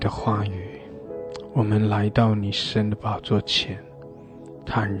着你的话语，我们来到你神的宝座前，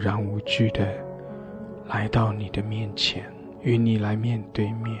坦然无惧的来到你的面前，与你来面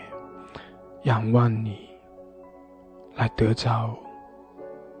对面，仰望你，来得着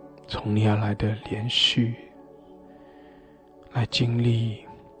从你而来的连续，来经历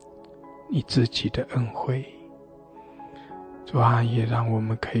你自己的恩惠。主啊，也让我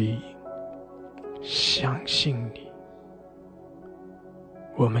们可以相信你。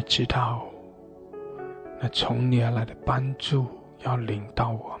我们知道那从你而来的帮助要领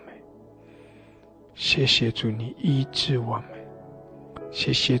到我们。谢谢主，你医治我们，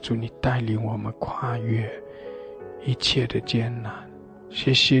谢谢主，你带领我们跨越一切的艰难。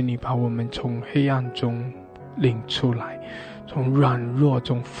谢谢你把我们从黑暗中领出来，从软弱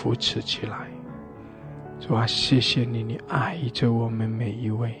中扶持起来。主啊，谢谢你，你爱着我们每一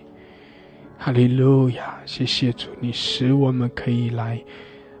位。哈利路亚！谢谢主，你使我们可以来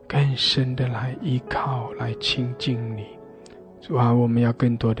更深的来依靠，来亲近你。主啊，我们要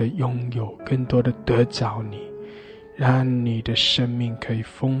更多的拥有，更多的得着你，让你的生命可以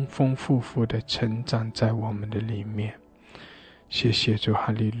丰丰富富的成长在我们的里面。谢谢主，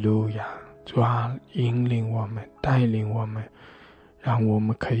哈利路亚！主啊，引领我们，带领我们，让我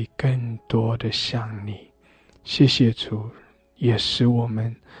们可以更多的像你。谢谢主，也使我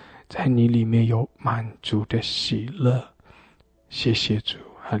们在你里面有满足的喜乐。谢谢主，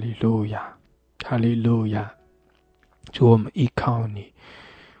哈利路亚，哈利路亚！主，我们依靠你，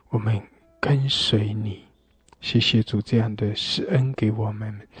我们跟随你。谢谢主这样的施恩给我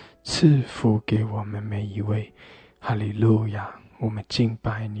们，赐福给我们每一位。哈利路亚！我们敬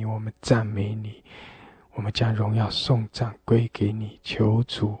拜你，我们赞美你，我们将荣耀颂赞归给你。求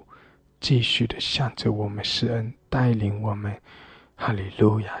主继续的向着我们施恩，带领我们。哈利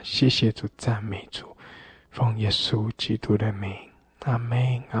路亚！谢谢主，赞美主，奉耶稣基督的名，阿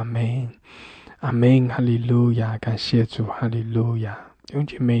们，阿们，阿们！哈利路亚！感谢主，哈利路亚！弟兄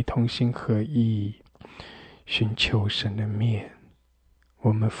姐妹同心合意，寻求神的面，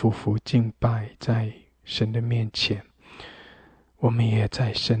我们夫妇敬拜在神的面前。我们也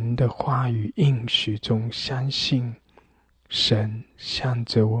在神的话语应许中相信神向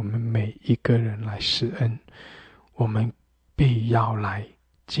着我们每一个人来施恩，我们必要来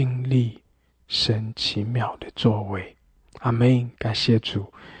经历神奇妙的作为。阿们！感谢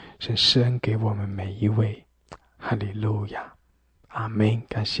主，神施恩给我们每一位。哈利路亚！阿们！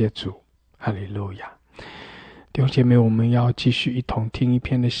感谢主，哈利路亚！弟兄姐妹，我们要继续一同听一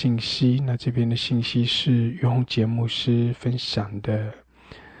篇的信息。那这边的信息是于洪杰牧师分享的，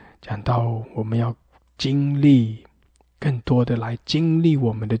讲到我们要经历更多的来经历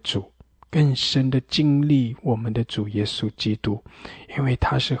我们的主，更深的经历我们的主耶稣基督，因为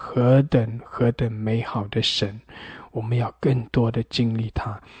他是何等美好的神，我们要更多的经历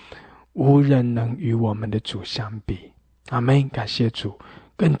他，无人能与我们的主相比。阿们！感谢主，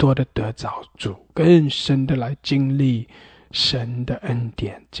更多的得着主，更深的来经历神的恩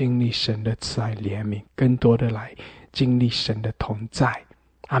典，经历神的慈爱怜悯，更多的来经历神的同在。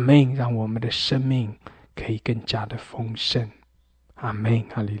阿们！让我们的生命可以更加的丰盛。阿们！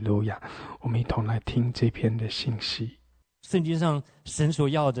哈利路亚！我们一同来听这篇的信息。圣经上神所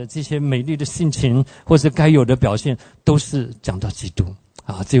要的这些美丽的性情或者该有的表现，都是讲到基督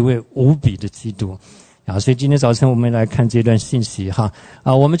啊，这位无比的基督啊。所以今天早晨我们来看这段信息哈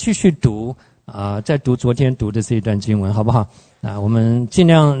啊，我们继续读啊，再读昨天读的这一段经文好不好啊？我们尽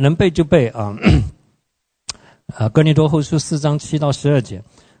量能背就背啊。哥林多后书4章7到12节，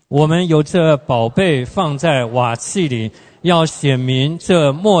我们有这宝贝放在瓦器里，要显明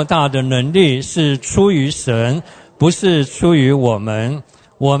这莫大的能力是出于神，不是出于我们。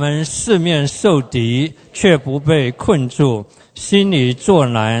我们四面受敌，却不被困住；心里作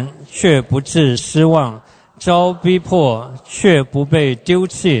难，却不致失望；遭逼迫，却不被丢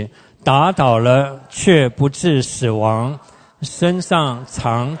弃；打倒了，却不致死亡。身上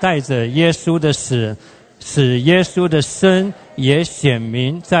常带着耶稣的死，使耶稣的生也显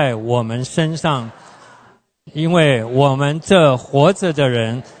明在我们身上。因为我们这活着的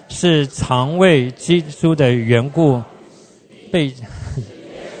人，是常为基督的缘故，被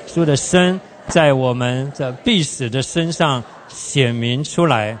基督的生在我们这必死的身上显明出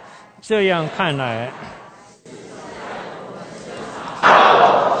来。这样看来，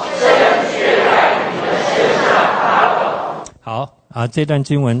好，这段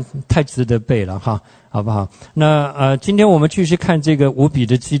经文太值得背了哈，好不好？那今天我们继续看这个无比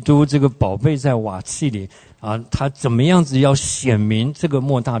的基督，这个宝贝在瓦器里他怎么样子要显明这个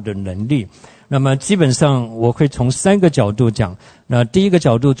莫大的能力。那么基本上我会从3个角度讲。那第一个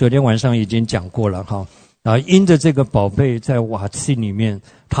角度昨天晚上已经讲过了哈，因着这个宝贝在瓦器里面，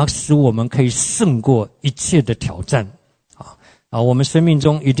它使我们可以胜过一切的挑战我们生命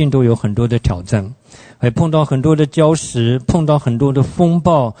中一定都有很多的挑战，会碰到很多的礁石，碰到很多的风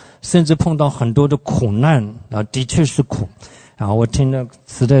暴，甚至碰到很多的苦难的确是苦我听了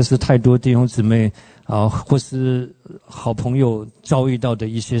实在是太多弟兄姊妹或是好朋友遭遇到的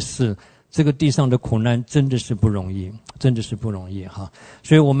一些事，这个地上的苦难真的是不容易，真的是不容易哈。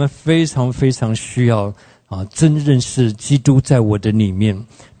所以我们非常非常需要真认识基督在我的里面，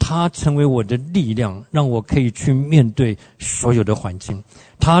他成为我的力量，让我可以去面对所有的环境，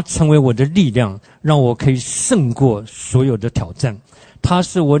他成为我的力量，让我可以胜过所有的挑战，他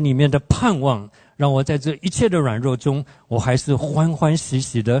是我里面的盼望，让我在这一切的软弱中，我还是欢欢喜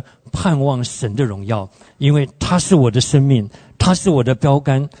喜的盼望神的荣耀，因为他是我的生命，他是我的标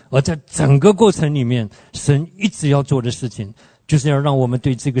杆。而在整个过程里面，神一直要做的事情，就是要让我们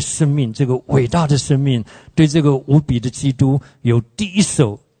对这个生命，这个伟大的生命，对这个无比的基督有第一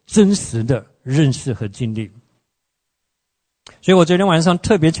手真实的认识和经历。所以我昨天晚上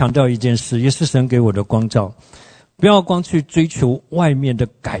特别强调一件事，也是神给我的光照，不要光去追求外面的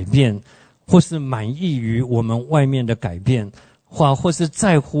改变，或是满意于我们外面的改变，或是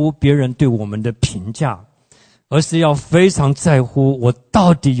在乎别人对我们的评价，而是要非常在乎我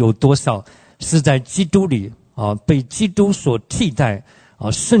到底有多少是在基督里被基督所替代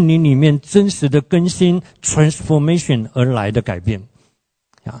圣灵里面真实的更新 transformation 而来的改变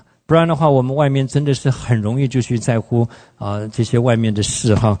不然的话，我们外面真的是很容易就去在乎这些外面的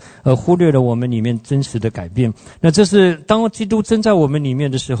事而忽略了我们里面真实的改变。那这是当基督真在我们里面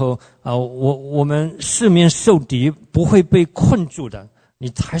的时候我们四面受敌不会被困住的，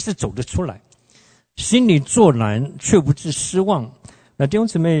你还是走得出来，心里作难却不致失望。那弟兄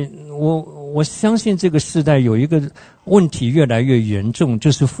姊妹，我相信这个时代有一个问题越来越严重，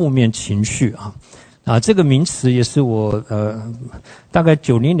就是负面情绪这个名词也是我大概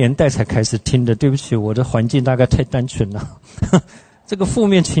90年代才开始听的，对不起，我的环境大概太单纯了这个负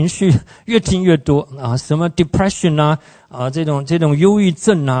面情绪越听越多什么 depression 这种忧郁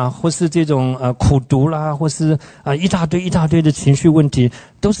症或是这种苦读啦，或是一大堆的情绪问题，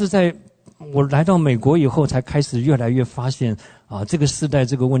都是在我来到美国以后才开始越来越发现这个世代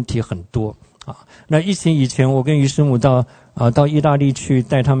这个问题很多那疫情以前，我跟于师母到意大利去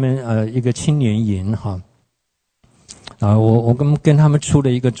带他们一个青年营我跟他们出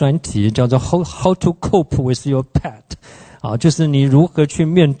了一个专题，叫做 How to cope with your pet 就是你如何去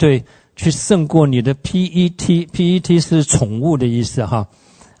面对，去胜过你的 PET 是宠物的意思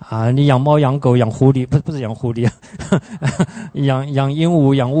你养猫养狗养狐狸，不是养狐狸养鹦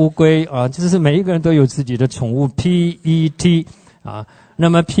鹉养乌龟就是每一个人都有自己的宠物 PET那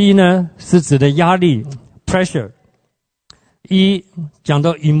么 P 呢是指的压力 pressure， E 讲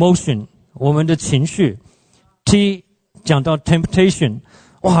到 emotion 我们的情绪， T 讲到 temptation。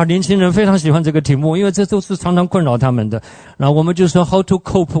 年轻人非常喜欢这个题目，因为这都是常常困扰他们的。然后我们就说 How to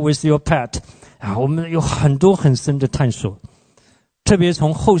cope with your pet 我们有很多很深的探索，特别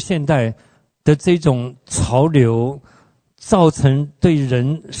从后现代的这种潮流造成对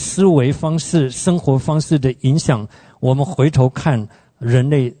人思维方式生活方式的影响，我们回头看人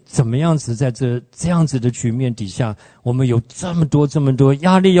类怎么样子在这样子的局面底下，我们有这么多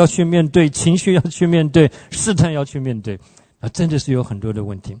压力要去面对，情绪要去面对，试探要去面对真的是有很多的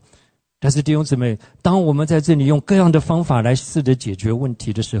问题。但是弟兄姊妹，当我们在这里用各样的方法来试着解决问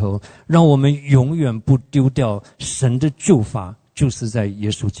题的时候，让我们永远不丢掉神的救法，就是在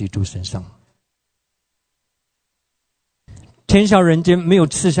耶稣基督身上。天下人间没有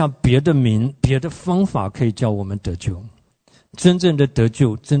赐下别的名别的方法可以叫我们得救，真正的得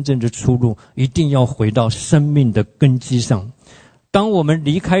救，真正的出路，一定要回到生命的根基上。当我们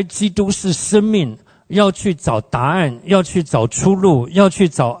离开基督是生命，要去找答案，要去找出路，要去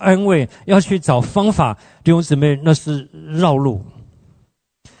找安慰，要去找方法，弟兄姊妹，那是绕路。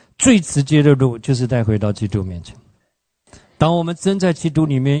最直接的路就是带回到基督面前。当我们真在基督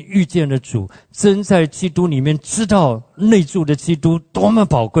里面遇见了主，真在基督里面知道内住的基督多么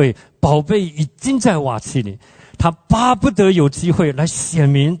宝贵，宝贝已经在瓦器里，他巴不得有机会来显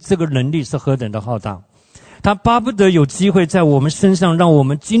明这个能力是何等的浩大，他巴不得有机会在我们身上让我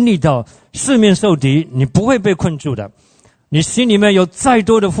们经历到四面受敌，你不会被困住的，你心里面有再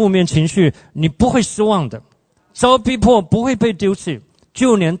多的负面情绪，你不会失望的，遭逼迫不会被丢弃，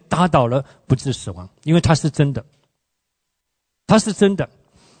就连打倒了不致死亡，因为他是真的，它是真的。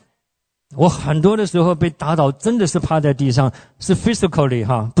我很多的时候被打倒，真的是趴在地上，是 physically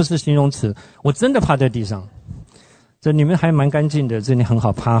不是形容词，我真的趴在地上。这你们还蛮干净的，这里很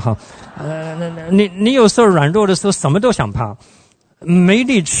好趴你有时候软弱的时候，什么都想趴，没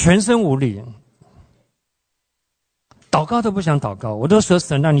力，全身无力，祷告都不想祷告。我都说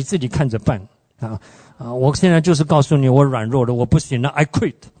神啊，你自己看着办我现在就是告诉你，我软弱了，我不行了 ，I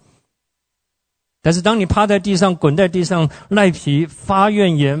quit。但是当你趴在地上，滚在地上，赖皮，发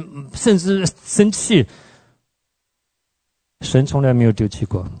怨言，甚至生气，神从来没有丢弃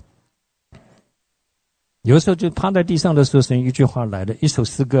过。有的时候就趴在地上的时候，神一句话来了，一首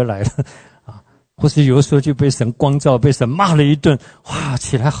诗歌来了或是有的时候就被神光照，被神骂了一顿，哇，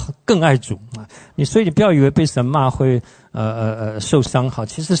起来更爱主所以你不要以为被神骂会受伤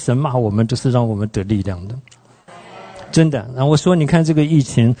其实神骂我们都是让我们得力量的，真的。然后我说，你看这个疫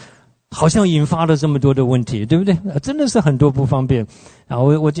情。好像引发了这么多的问题，对不对？真的是很多不方便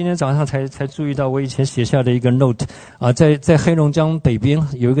我今天早上才注意到，我以前写下的一个 note 在黑龙江北边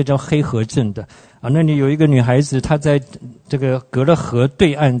有一个叫黑河镇的那里有一个女孩子，她在这个隔了河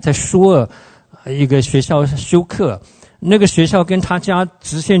对岸，在苏尔一个学校修课，那个学校跟她家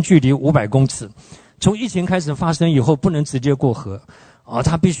直线距离500公尺，从疫情开始发生以后，不能直接过河。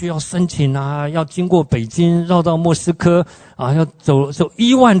他必须要申请要经过北京，绕到莫斯科要走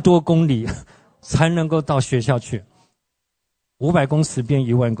1万多公里才能够到学校去，500公尺变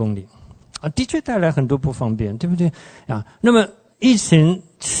1万公里的确带来很多不方便，对不对那么疫情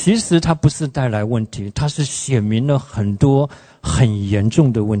其实它不是带来问题，它是显明了很多很严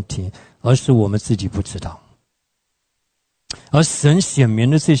重的问题，而是我们自己不知道。而神显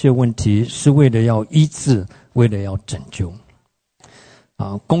明的这些问题是为了要医治，为了要拯救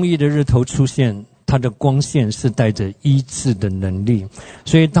公义的日头出现，它的光线是带着医治的能力。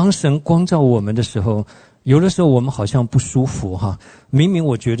所以当神光照我们的时候，有的时候我们好像不舒服明明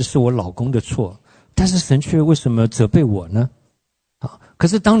我觉得是我老公的错，但是神却为什么责备我呢可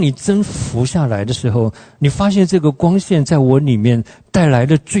是当你真服下来的时候，你发现这个光线在我里面带来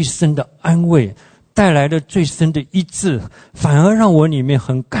了最深的安慰，带来了最深的医治，反而让我里面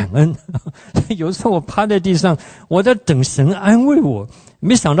很感恩有时候我趴在地上，我在等神安慰我，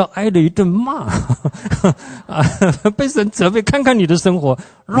没想到挨了一顿骂被神责备，看看你的生活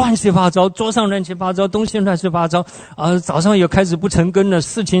乱七八糟，桌上乱七八糟，东西乱七八糟早上也开始不成根了，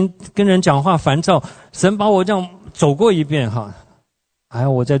事情跟人讲话烦躁，神把我这样走过一遍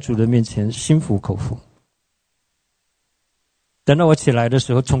我在主的面前心服口服，等到我起来的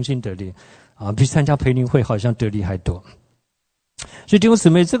时候重新得力比参加培灵会好像得力还多。所以弟兄姊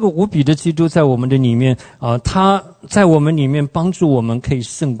妹，这个无比的基督在我们的里面他在我们里面帮助我们可以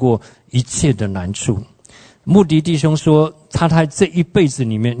胜过一切的难处。穆迪弟兄说，他这一辈子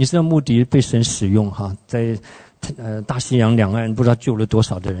里面，你知道穆迪被神使用在大西洋两岸不知道救了多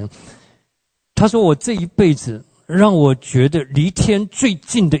少的人。他说，我这一辈子让我觉得离天最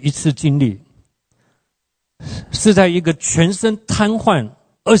近的一次经历，是在一个全身瘫痪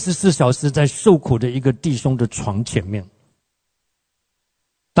24小时在受苦的一个弟兄的床前面。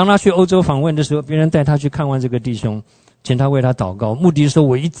当他去欧洲访问的时候，别人带他去看望这个弟兄，请他为他祷告。穆迪说，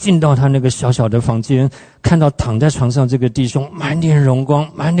我一进到他那个小小的房间，看到躺在床上这个弟兄满脸荣光，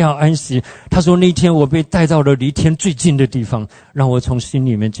满了安息。他说，那天我被带到了离天最近的地方，让我从心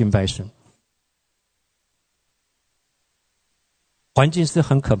里面敬拜神。环境是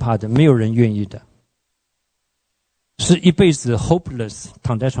很可怕的，没有人愿意的，是一辈子 hopeless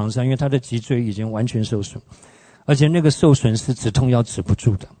躺在床上，因为他的脊椎已经完全受损，而且那个受损是止痛药止不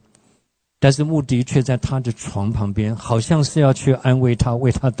住的。但是穆迪却在他的床旁边，好像是要去安慰他，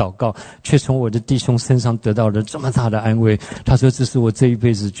为他祷告，却从我的弟兄身上得到了这么大的安慰。他说，这是我这一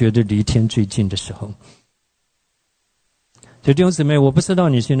辈子觉得离天最近的时候。所以弟兄姊妹，我不知道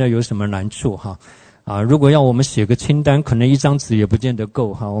你现在有什么难处如果要我们写个清单，可能一张纸也不见得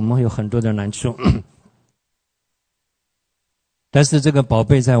够我们有很多的难处但是这个宝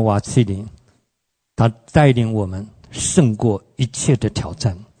贝在瓦器里，他带领我们胜过一切的挑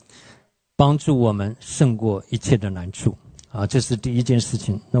战，帮助我们胜过一切的难处这是第一件事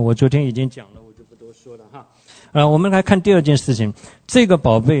情。那我昨天已经讲了，我就不多说了我们来看第二件事情，这个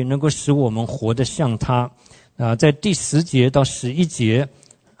宝贝能够使我们活得像他在第10节到11节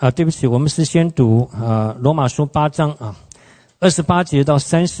对不起，我们是先读罗马书8章28节到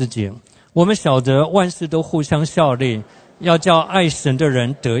30节。我们晓得万事都互相效力，要叫爱神的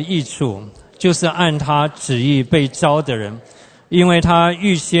人得益处，就是按他旨意被召的人，因为他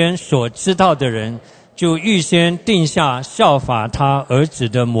预先所知道的人，就预先定下效法他儿子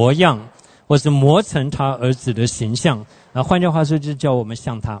的模样，或是磨成他儿子的形象换句话说，就叫我们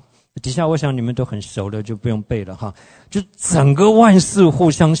像他底下我想你们都很熟了，就不用背了哈。就整个万事互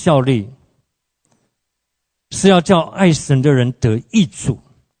相效力，是要叫爱神的人得益处。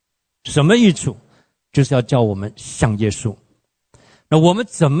什么益处？就是要叫我们像耶稣。那我们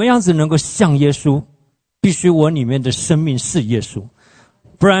怎么样子能够像耶稣？必须我里面的生命是耶稣，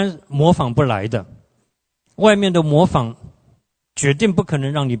不然模仿不来的。外面的模仿决定不可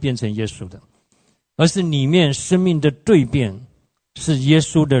能让你变成耶稣的，而是里面生命的蜕变是耶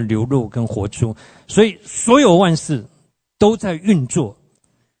稣的流露跟活出。所以所有万事都在运作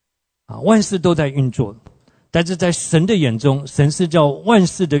万事都在运作，但是在神的眼中，神是叫万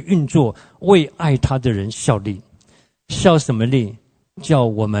事的运作为爱他的人效力。效什么力？叫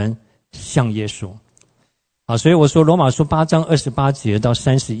我们像耶稣。所以我说罗马书8章28节到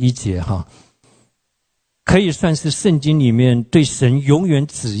31节可以算是圣经里面对神永远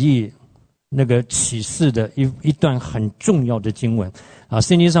旨意那个启示的一段很重要的经文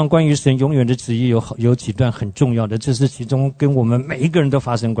圣经上关于神永远的旨意有几段很重要的，这是其中跟我们每一个人都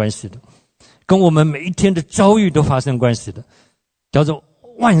发生关系的，跟我们每一天的遭遇都发生关系的，叫做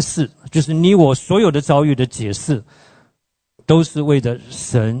万事，就是你我所有的遭遇的解释，都是为着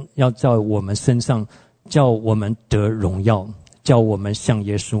神要在我们身上叫我们得荣耀，叫我们像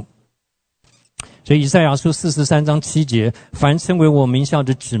耶稣。所以以赛亚书43章7节，凡称为我名下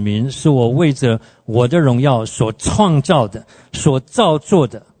的子民，是我为着我的荣耀所创造的，所造作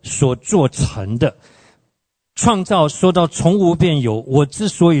的，所做成的。创造说到从无变有，我之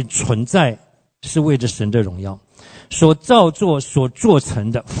所以存在是为着神的荣耀。所造作所做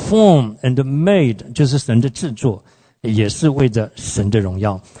成的 form and made 就是神的制作，也是为着神的荣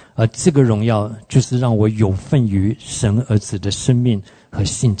耀。而这个荣耀就是让我有份于神儿子的生命和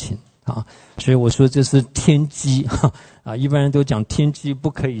性情所以我说这是天机一般人都讲天机不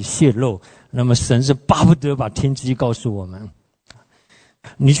可以泄露，那么神是巴不得把天机告诉我们。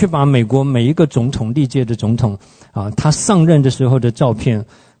你去把美国每一个总统历届的总统他上任的时候的照片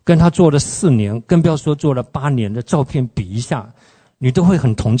跟他做了4年，更不要说做了8年的照片比一下，你都会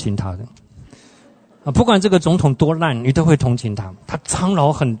很同情他的不管这个总统多烂，你都会同情他。他苍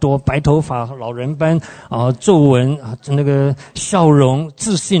老很多，白头发，老人斑皱纹那个笑容，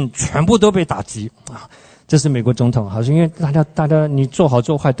自信全部都被打击这是美国总统好像因为大家你做好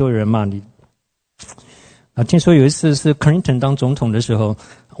做坏都有人骂你听说有一次是 Clinton 当总统的时候，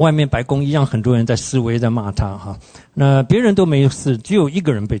外面白宫一样很多人在示威在骂他那别人都没事，只有一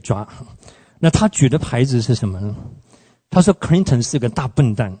个人被抓。那他举的牌子是什么呢？他说 Clinton 是个大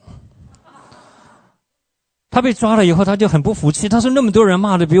笨蛋。他被抓了以后，他就很不服气，他说那么多人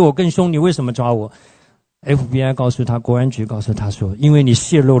骂得比我更凶，你为什么抓我？ FBI 告诉他，国安局告诉他说，因为你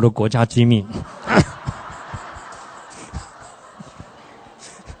泄露了国家机密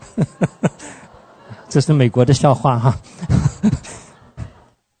这是美国的笑话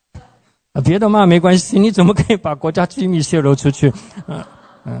别的骂没关系，你怎么可以把国家机密泄露出去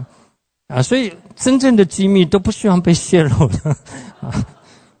所以真正的机密都不需要被泄露的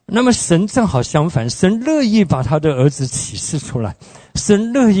那么神正好相反，神乐意把他的儿子启示出来，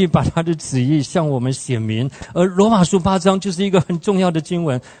神乐意把他的旨意向我们显明。而罗马书8章就是一个很重要的经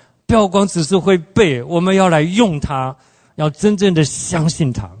文，不要光只是会背，我们要来用它，要真正的相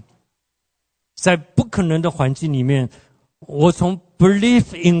信它。在不可能的环境里面，我从 believe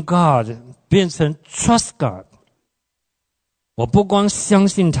in God 变成 trust God， 我不光相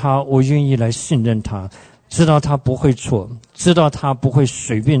信他，我愿意来信任他，知道他不会错，知道他不会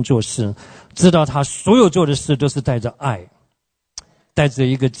随便做事，知道他所有做的事都是带着爱，带着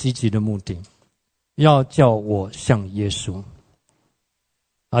一个积极的目的，要叫我像耶稣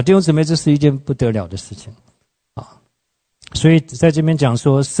弟兄姊妹，这是一件不得了的事情所以在这边讲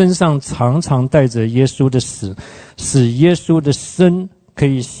说，身上常常带着耶稣的死，使耶稣的生可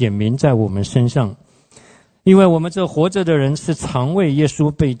以显明在我们身上。因为我们这活着的人是常为耶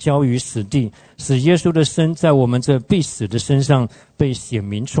稣被交于死地，使耶稣的生在我们这必死的身上被显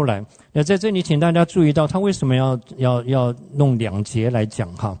明出来。那在这里请大家注意到，他为什么要弄2节来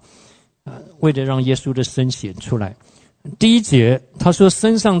讲为了让耶稣的生显出来。第1节他说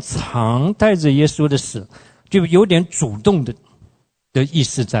身上常带着耶稣的死，就有点主动的意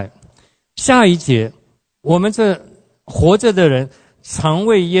思在。下一节我们这活着的人常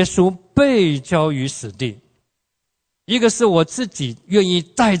为耶稣被交于死地，一个是我自己愿意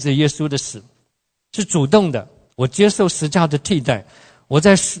带着耶稣的死，是主动的，我接受十架的替代，我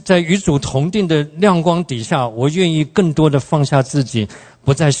在与主同定的亮光底下，我愿意更多的放下自己，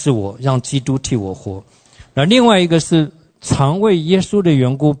不再是我，让基督替我活。那另外一个是常为耶稣的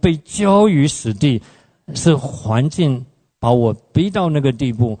缘故被交于死地，是环境把我逼到那个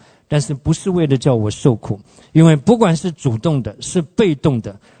地步，但是不是为了叫我受苦，因为不管是主动的是被动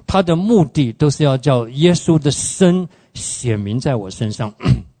的，他的目的都是要叫耶稣的生显明在我身上。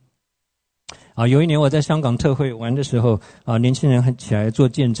有一年我在香港特会玩的时候，年轻人起来做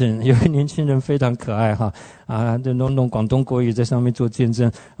见证，有一个年轻人非常可爱就弄广东国语在上面做见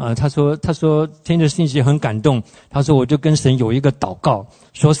证他说听着信息很感动，他说我就跟神有一个祷告，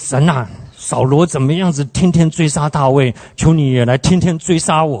说神啊，扫罗怎么样子天天追杀大卫，求你也来天天追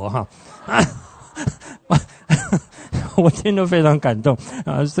杀我我听得非常感动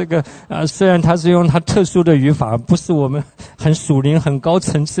这个虽然他是用他特殊的语法，不是我们很属灵很高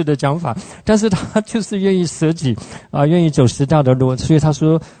层次的讲法，但是他就是愿意舍己愿意走十架的路，所以他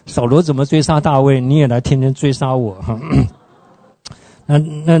说扫罗怎么追杀大卫，你也来天天追杀我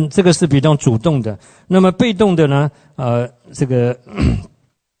那这个是比较主动的。那么被动的呢这个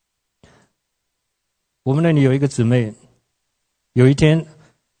我们那里有一个姊妹，有一天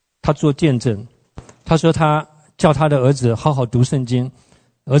她做见证，她说她叫他的儿子好好读圣经，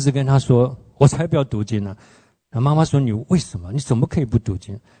儿子跟他说我才不要读经呢妈妈说你为什么，你怎么可以不读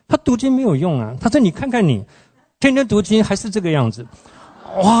经？他读经没有用啊，他说你看看你天天读经还是这个样子。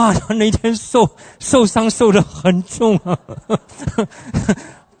哇，他那天受伤受得很重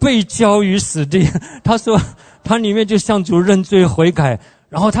被交于死地。他说他里面就向主认罪悔改，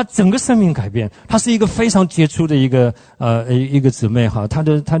然后他整个生命改变。他是一个非常杰出的一个姊妹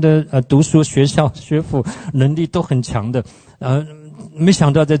她的读书学校学府能力都很强的没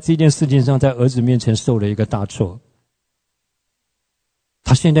想到在这件事情上在儿子面前受了一个大挫。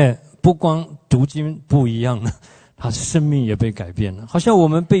他现在不光读经不一样了，他生命也被改变了，好像我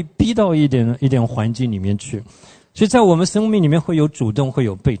们被逼到一点环境里面去。所以在我们生命里面会有主动会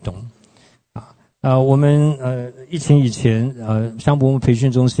有被动我们疫情以前香博培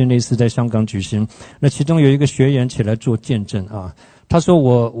训中心类似在香港举行，那其中有一个学员起来做见证他说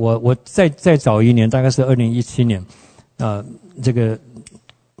我再早一年大概是2017年这个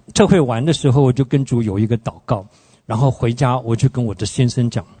特会玩的时候，我就跟主有一个祷告，然后回家我就跟我的先生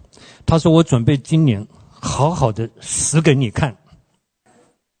讲，他说我准备今年好好的死给你看。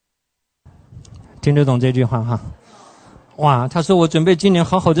听得懂这句话哇，他说我准备今年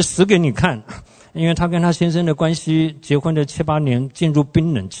好好的死给你看，因为他跟他先生的关系结婚的7-8年进入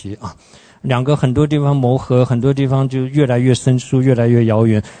冰冷期两个很多地方磨合，很多地方就越来越生疏越来越遥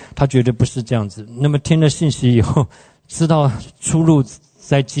远，他觉得不是这样子。那么听了信息以后知道出路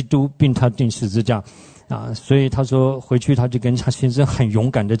在基督并他钉十字架所以他说回去他就跟他先生很勇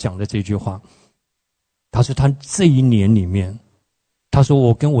敢的讲了这句话。他说他这一年里面，他说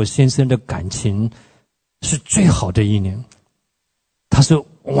我跟我先生的感情是最好的一年，他说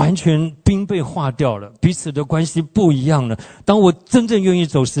完全冰被化掉了，彼此的关系不一样了。当我真正愿意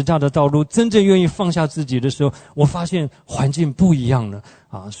走十架的道路，真正愿意放下自己的时候，我发现环境不一样了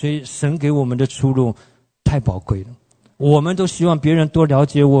所以神给我们的出路太宝贵了。我们都希望别人多了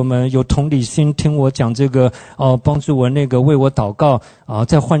解我们，有同理心，听我讲这个帮助我那个，为我祷告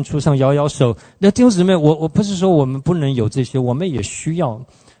在患处上摇摇手。那弟兄姊妹，我不是说我们不能有这些，我们也需要，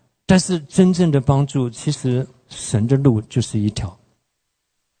但是真正的帮助其实神的路就是一条，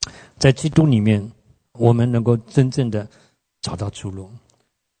在基督里面我们能够真正的找到出路。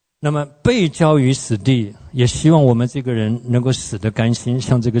那么被交于死地，也希望我们这个人能够死得甘心，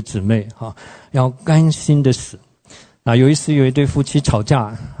像这个姊妹要甘心的死有一次有一对夫妻吵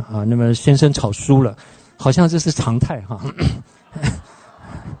架那么先生吵输了，好像这是常态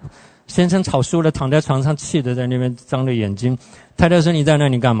先生吵输了，躺在床上气得在那边张着眼睛。太太说你在那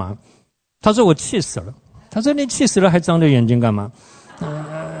里干嘛？他说我气死了。他说你气死了还张着眼睛干嘛？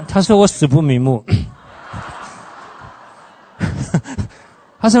他说我死不瞑目。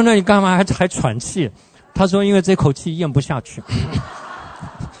他说那你干嘛还喘气？他说因为这口气咽不下去。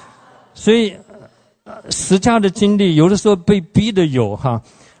所以十架的经历有的时候被逼的有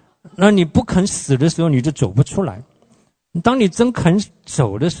那你不肯死的时候你就走不出来。当你真肯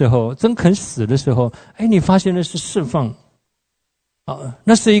走的时候，真肯死的时候，你发现的是释放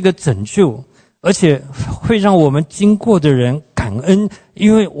那是一个拯救，而且会让我们经过的人感恩，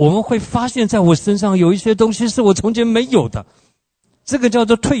因为我们会发现在我身上有一些东西是我从前没有的，这个叫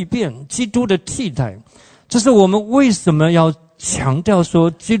做蜕变，基督的替代。这是我们为什么要强调说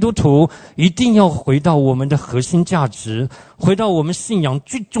基督徒一定要回到我们的核心价值，回到我们信仰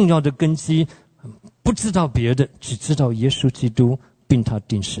最重要的根基，不知道别的，只知道耶稣基督并他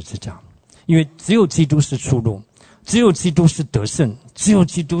钉十字架。因为只有基督是出路，只有基督是得胜，只有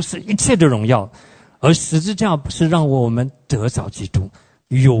基督是一切的荣耀，而十字架是让我们得着基督，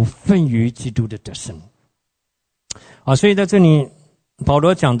有份于基督的得胜所以在这里保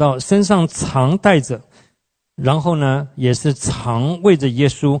罗讲到身上常带着然后呢，也是常为着耶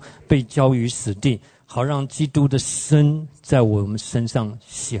稣被交于死地，好让基督的生在我们身上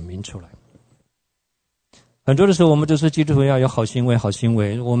显明出来。很多的时候，我们都说基督徒要有好行为，好行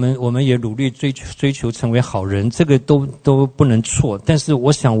为。我们也努力追求成为好人，这个都不能错。但是，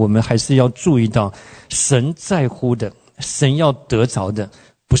我想我们还是要注意到，神在乎的，神要得着的，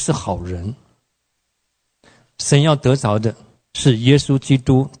不是好人。神要得着的是耶稣基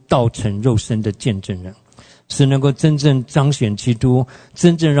督道成肉身的见证人，是能够真正彰显基督，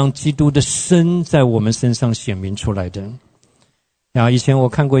真正让基督的生在我们身上显明出来的。以前我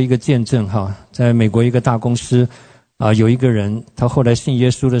看过一个见证在美国一个大公司有一个人，他后来信耶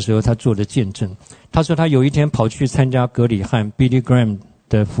稣的时候，他做的见证。他说他有一天跑去参加葛理翰 Billy Graham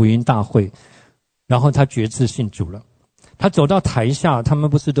的福音大会，然后他决志信主了。他走到台下，他们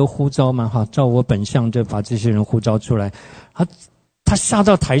不是都呼召吗？照我本相就把这些人呼召出来。他下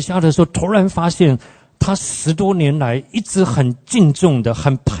到台下的时候，突然发现他10多年来一直很敬重的、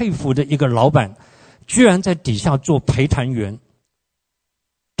很佩服的一个老板，居然在底下做陪谈员。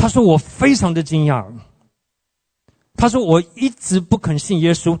他说我非常的惊讶，他说我一直不肯信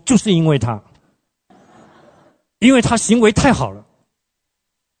耶稣，就是因为他行为太好了，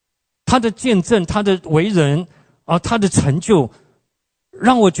他的见证，他的为人他的成就，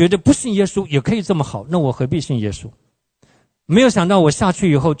让我觉得不信耶稣也可以这么好，那我何必信耶稣？没有想到我下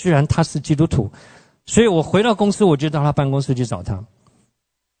去以后，居然他是基督徒，所以我回到公司，我就到他办公室去找他。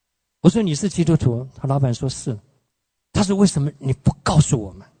我说你是基督徒？他老板说是。他说为什么你不告诉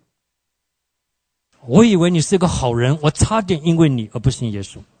我们？我以为你是个好人，我差点因为你而不信耶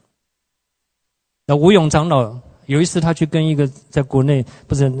稣。那吴勇长老有一次他去跟一个在国内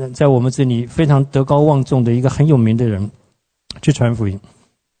不是在我们这里非常德高望重的一个很有名的人去传福音，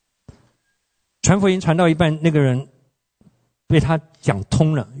传到一半，那个人被他讲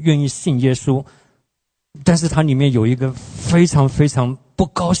通了，愿意信耶稣，但是他里面有一个非常非常不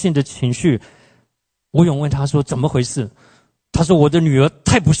高兴的情绪。吴勇问他说怎么回事？他说我的女儿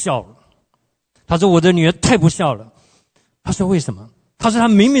太不孝了。他说为什么？他说他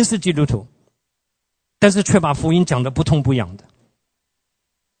明明是基督徒，但是却把福音讲得不痛不痒的。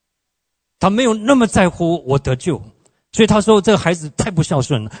他没有那么在乎我得救，所以他说这个孩子太不孝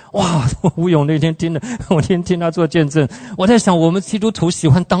顺了。哇！吴勇那天听了，我听他做见证，我在想我们基督徒喜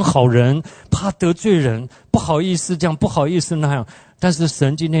欢当好人，怕得罪人，不好意思这样，不好意思那样。但是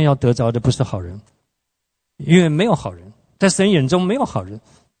神今天要得着的不是好人，因为没有好人，在神眼中没有好人，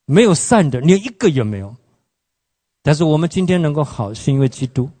没有善的，连一个也没有。但是我们今天能够好，是因为基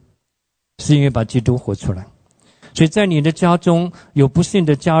督，是因为把基督活出来。所以在你的家中有不信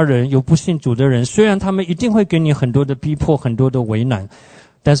的家人，有不信主的人，虽然他们一定会给你很多的逼迫，很多的为难，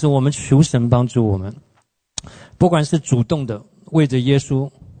但是我们求神帮助我们，不管是主动的为着耶稣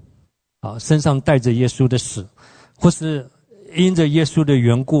身上带着耶稣的死，或是因着耶稣的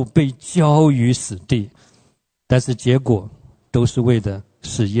缘故被交于死地，但是结果都是为了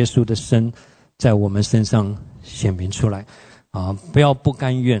使耶稣的生在我们身上显明出来不要不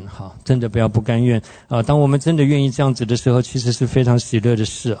甘愿真的不要不甘愿当我们真的愿意这样子的时候，其实是非常喜乐的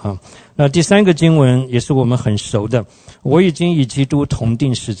事那第三个经文也是我们很熟的，我已经与基督同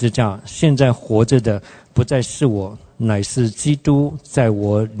定十字架，现在活着的不再是我，乃是基督在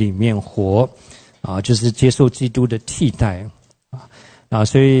我里面活就是接受基督的替代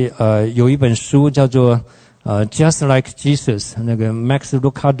所以有一本书叫做Just Like Jesus， 那个 Max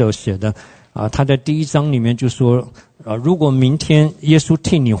Lucado 写的他在第1章里面就说如果明天耶稣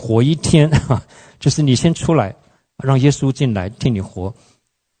替你活一天就是你先出来，让耶稣进来替你活，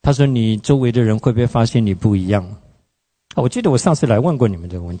他说你周围的人会不会发现你不一样我记得我上次来问过你们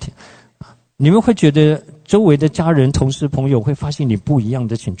这个问题你们会觉得周围的家人、同事、朋友会发现你不一样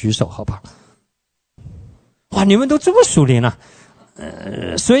的，请举手好吧。哇，你们都这么熟练啊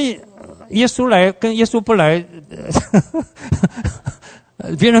所以耶稣来跟耶稣不来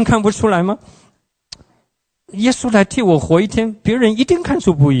别人看不出来吗？耶稣来替我活一天，别人一定看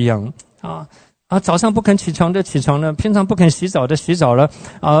出不一样早上不肯起床的起床了，平常不肯洗澡的洗澡了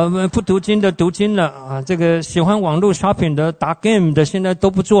不读经的读经了这个喜欢网络 shopping 的打 game 的现在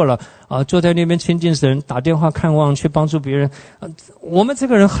都不做了坐在那边亲近神，打电话看望去帮助别人我们这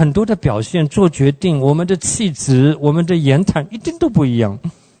个人很多的表现做决定，我们的气质，我们的言谈一定都不一样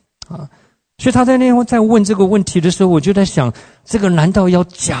所以他在那天在问这个问题的时候，我就在想，这个难道要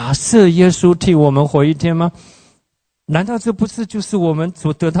假设耶稣替我们活一天吗？难道这不是就是我们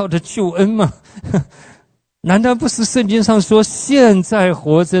所得到的救恩吗？难道不是圣经上说现在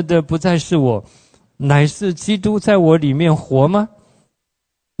活着的不再是我，乃是基督在我里面活吗？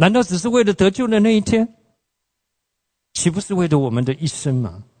难道只是为了得救的那一天？岂不是为了我们的一生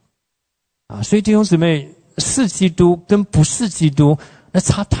吗？所以弟兄姊妹，是基督跟不是基督，那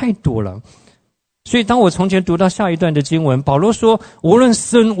差太多了。所以当我从前读到下一段的经文，保罗说无论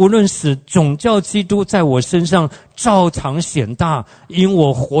生无论死，总叫基督在我身上照常显大，因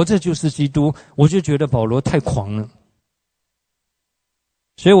我活着就是基督。我就觉得保罗太狂了。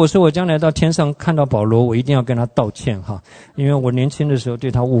所以我说我将来到天上看到保罗，我一定要跟他道歉哈，因为我年轻的时候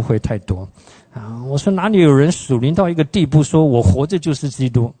对他误会太多啊。我说哪里有人属灵到一个地步说我活着就是基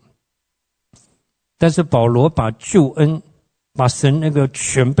督。但是保罗把救恩，把神那个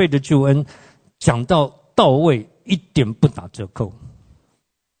全备的救恩讲到位，一点不打折扣。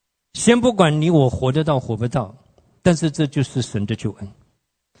先不管你我活得到活不到，但是这就是神的救恩。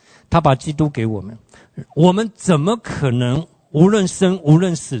他把基督给我们，我们怎么可能无论生无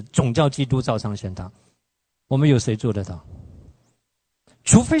论死，总叫基督照常显大？我们有谁做得到？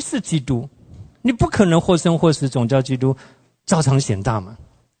除非是基督，你不可能或生或死，总叫基督照常显大嘛。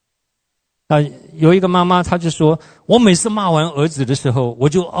有一个妈妈，她就说，我每次骂完儿子的时候，我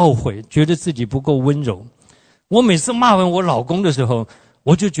就懊悔，觉得自己不够温柔。我每次骂完我老公的时候，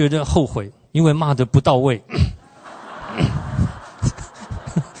我就觉得后悔，因为骂得不到位。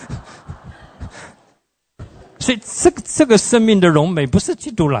所以这个生命的荣美不是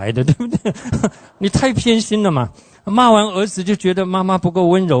基督来的，对不对？你太偏心了嘛。骂完儿子就觉得妈妈不够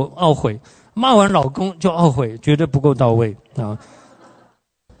温柔，懊悔；骂完老公就懊悔，觉得不够到位啊。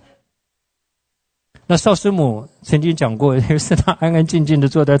那邵师母曾经讲过，有一次她安安静静的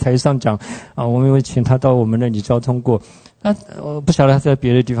坐在台上讲啊，我们会请她到我们那里交通过。那我不晓得她在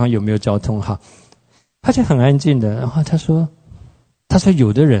别的地方有没有交通哈。她就很安静的，然后她说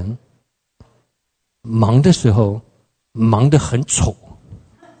有的人忙的时候忙得很丑，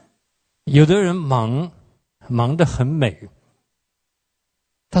有的人忙得很美。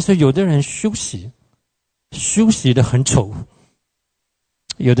她说有的人休息得很丑，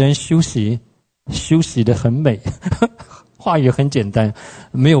有的人休息得很美。话也很简单，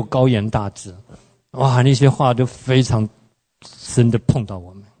没有高言大志。哇，那些话都非常深的碰到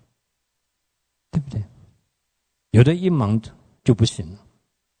我们，对不对？有的一忙就不行了，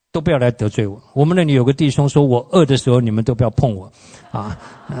都不要来得罪我。我们那里有个弟兄说，我饿的时候你们都不要碰我啊，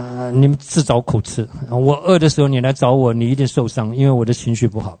你们自找苦吃。我饿的时候你来找我，你一定受伤，因为我的情绪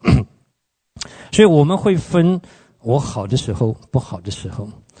不好。所以我们会分我好的时候，不好的时候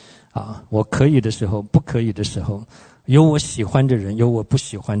啊，我可以的时候，不可以的时候，有我喜欢的人，有我不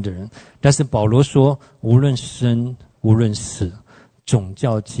喜欢的人。但是保罗说，无论生无论死，总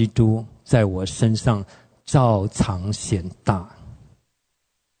叫基督在我身上照常显大。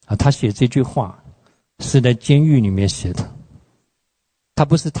啊，他写这句话是在监狱里面写的，他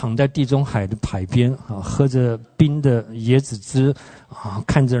不是躺在地中海的海边啊，喝着冰的椰子汁啊，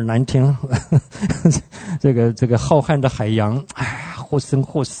看着蓝天这个浩瀚的海洋，哎呀，或生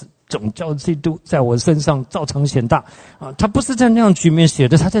或死，总叫基督在我身上照常显大啊！他不是在那样局面写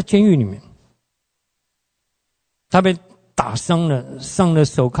的，他在监狱里面，他被打伤了，上了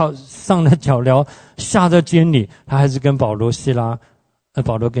手铐，上了脚镣，下到监里，他还是跟保罗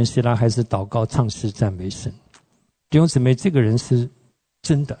跟希拉还是祷告唱诗赞美神。弟兄姊妹，这个人是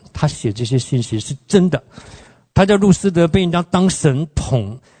真的，他写这些信息是真的。他在路斯德被人家当神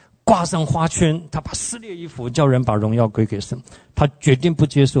捧，挂上花圈，他把撕裂衣服，叫人把荣耀归给神。他决定不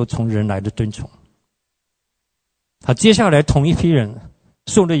接受从人来的尊崇。他接下来同一批人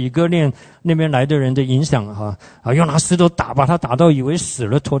受了以哥念那边来的人的影响又拿石头打，把他打到以为死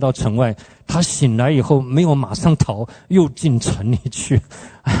了，拖到城外。他醒来以后没有马上逃，又进城里去。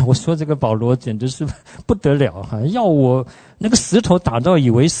我说这个保罗简直是不得了要我那个石头打到以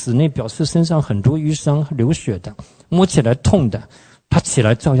为死，那表示身上很多淤伤流血的，摸起来痛的，他起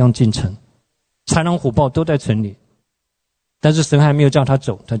来照样进城。豺狼虎豹都在城里，但是神还没有叫他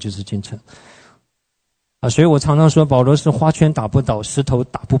走，他就是进城所以我常常说，保罗是花圈打不倒，石头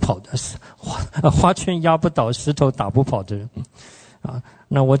打不跑的，花圈压不倒，石头打不跑的人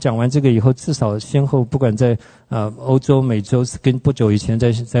那我讲完这个以后，至少先后不管在欧洲、美洲，跟不久以前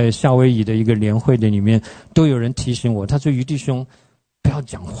在夏威夷的一个联会的里面，都有人提醒我，他说于弟兄不要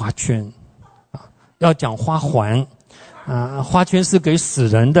讲花圈要讲花环花圈是给死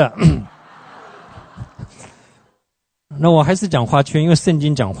人的那我还是讲花圈，因为圣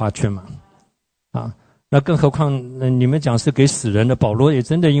经讲花圈嘛那更何况你们讲是给死人的，保罗也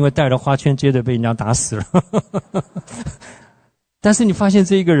真的因为戴了花圈，接着被人家打死了但是你发现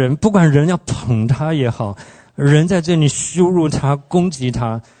这一个人，不管人要捧他也好，人在这里羞辱他、攻击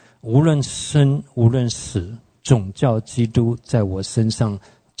他，无论生无论死，总叫基督在我身上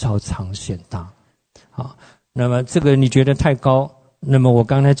照常显大那么这个你觉得太高，那么我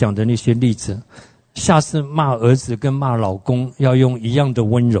刚才讲的那些例子，下次骂儿子跟骂老公要用一样的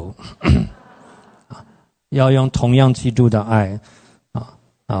温柔要用同样基督的爱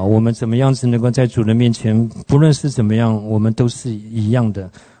我们怎么样子能够在主的面前，不论是怎么样，我们都是一样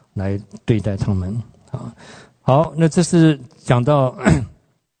的来对待他们好，那这是讲到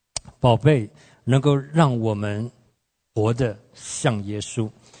宝贝能够让我们活得像耶稣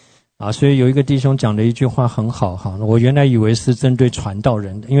所以有一个弟兄讲的一句话很好我原来以为是针对传道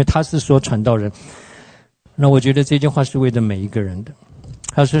人的，因为他是说传道人，那我觉得这句话是为了每一个人的。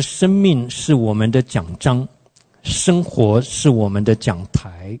他说生命是我们的奖章，生活是我们的讲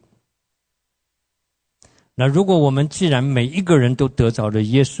台。那如果我们既然每一个人都得着了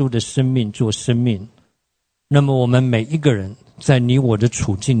耶稣的生命做生命，那么我们每一个人在你我的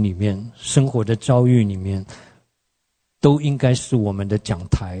处境里面，生活的遭遇里面，都应该是我们的讲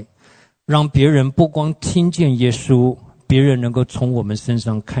台，让别人不光听见耶稣，别人能够从我们身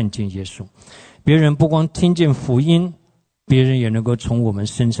上看见耶稣，别人不光听见福音，别人也能够从我们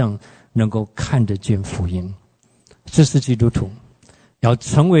身上能够看得见福音。这是基督徒要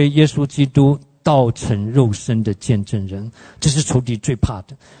成为耶稣基督道成肉身的见证人，这是仇敌最怕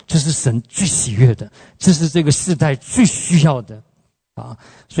的，这是神最喜悦的，这是这个世代最需要的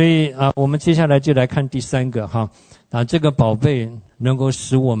所以我们接下来就来看第三个这个宝贝能够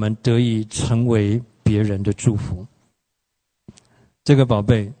使我们得以成为别人的祝福，这个宝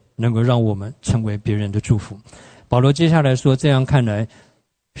贝能够让我们成为别人的祝福。保罗接下来说，这样看来，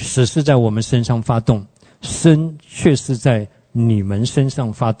死是在我们身上发动，生却是在你们身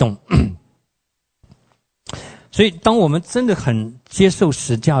上发动所以当我们真的很接受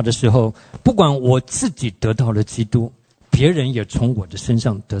十架的时候，不管我自己得到了基督，别人也从我的身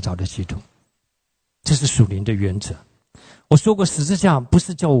上得到了基督，这是属灵的原则。我说过，十字架不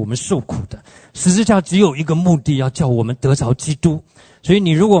是叫我们受苦的，十字架只有一个目的，要叫我们得着基督。所以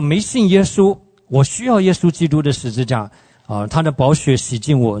你如果没信耶稣，我需要耶稣基督的十字架他的宝血洗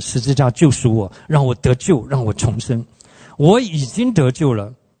净我，十字架救赎我，让我得救，让我重生。我已经得救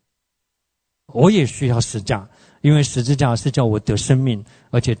了，我也需要十字架，因为十字架是叫我得生命，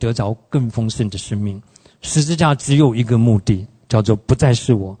而且得着更丰盛的生命。十字架只有一个目的，叫做不再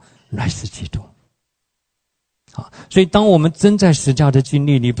是我，乃是基督。所以当我们真在十字架的经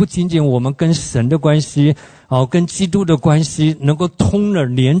历里，不仅仅我们跟神的关系跟基督的关系能够通了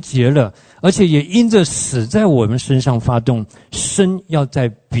连结了，而且也因着死在我们身上发动，生要在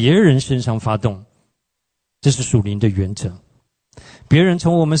别人身上发动，这是属灵的原则。别人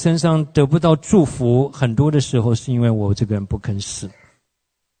从我们身上得不到祝福，很多的时候是因为我这个人不肯死。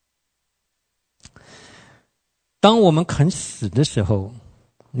当我们肯死的时候，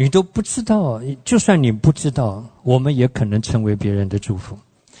你都不知道，就算你不知道，我们也可能成为别人的祝福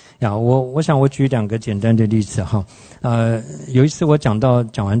我想我举两个简单的例子有一次我讲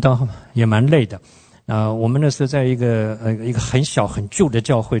完道也蛮累的我们那时候在一个很小很旧的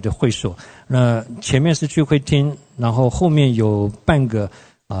教会的会所，那前面是聚会厅，然后后面有半个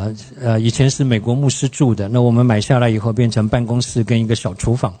以前是美国牧师住的，那我们买下来以后变成办公室跟一个小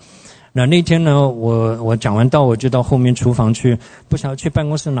厨房。那天呢，我讲完道，我就到后面厨房去，不晓得去办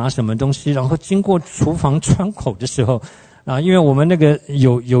公室拿什么东西，然后经过厨房窗口的时候因为我们那个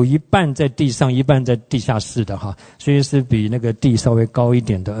有一半在地上，一半在地下室的所以是比那个地稍微高一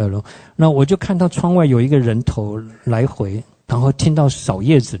点的2楼。那我就看到窗外有一个人头来回，然后听到扫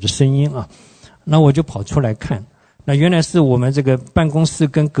叶子的声音那我就跑出来看，那原来是我们这个办公室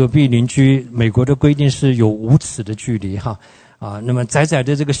跟隔壁邻居，美国的规定是有5尺的距离那么窄窄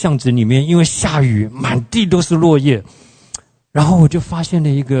的这个巷子里面，因为下雨，满地都是落叶，然后我就发现了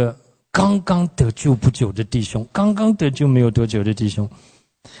一个刚刚得救不久的弟兄，刚刚得救没有多久的弟兄，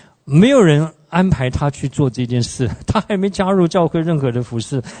没有人安排他去做这件事，他还没加入教会任何的服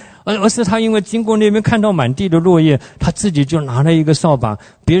事，而是他因为经过那边看到满地的落叶，他自己就拿了一个扫把，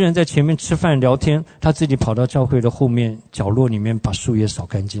别人在前面吃饭聊天，他自己跑到教会的后面角落里面把树叶扫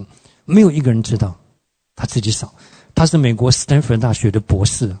干净，没有一个人知道，他自己扫。他是美国斯坦福大学的博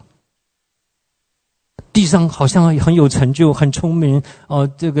士，地上好像很有成就，很聪明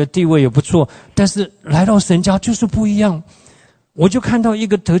这个地位也不错，但是来到神家就是不一样。我就看到一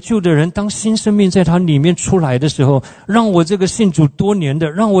个得救的人，当新生命在他里面出来的时候，让我这个信主多年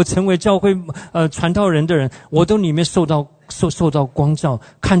的，让我成为教会传道人的人，我都里面受到光照，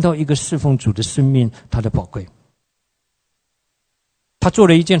看到一个侍奉主的生命，他的宝贵。他做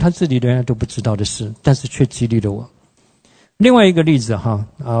了一件他自己人都不知道的事，但是却激励了我。另外一个例子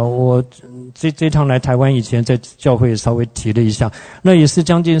我这趟来台湾以前，在教会也稍微提了一下，那也是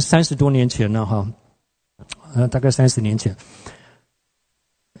将近30多年前了大概30年前。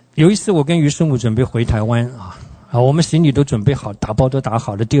有一次我跟于师母准备回台湾我们行李都准备好，打包都打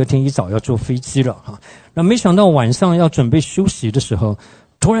好了，第二天一早要坐飞机了那没想到晚上要准备休息的时候，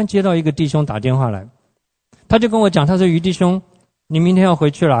突然接到一个弟兄打电话来，他就跟我讲，他说于弟兄，你明天要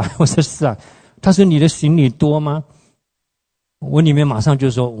回去了？我说是啊。他说你的行李多吗？我里面马上就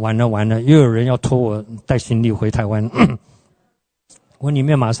说完了，又有人要托我带行李回台湾。我里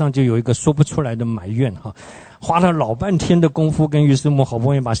面马上就有一个说不出来的埋怨哈，花了老半天的功夫跟于师母好不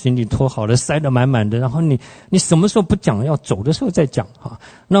容易把行李拖好了，塞得满满的，然后你什么时候不讲，要走的时候再讲哈。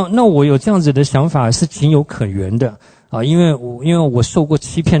那我有这样子的想法是情有可原的啊，因为我受过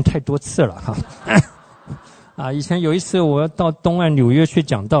欺骗太多次了哈。啊，以前有一次我要到东岸纽约去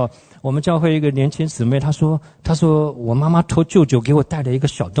讲道，我们教会一个年轻姊妹，她说我妈妈托舅舅给我带了一个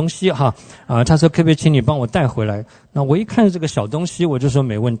小东西哈，她说可不可以请你帮我带回来？那我一看这个小东西，我就说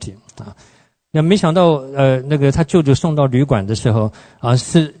没问题啊。那没想到那个他舅舅送到旅馆的时候啊，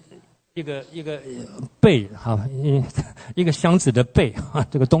是一个被哈，一个箱子的被哈，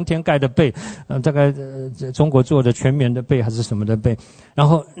这个冬天盖的被，大概中国做的全棉的被还是什么的被，然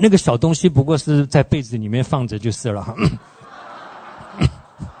后那个小东西不过是在被子里面放着就是了哈。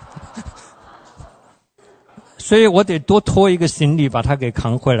所以我得多拖一个行李把它给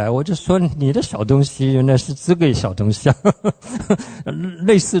扛回来。我就说你的小东西原来是这个小东西啊，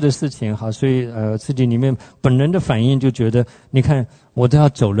类似的事情哈。所以自己里面本能的反应就觉得，你看我都要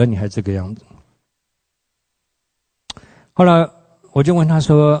走了，你还这个样子。后来我就问他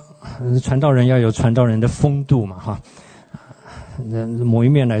说，传道人要有传道人的风度嘛哈。某一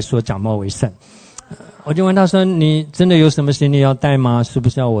面来说，假冒为善。我就问他说，你真的有什么行李要带吗？是不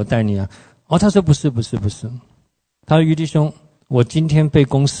是要我带你啊？哦，他说不是。他说于弟兄，我今天被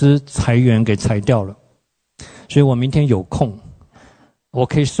公司裁员给裁掉了，所以我明天有空，我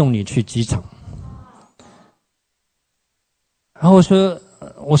可以送你去机场。然后我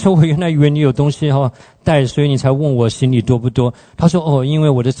说我原来以为你有东西带，所以你才问我行李多不多。他说因为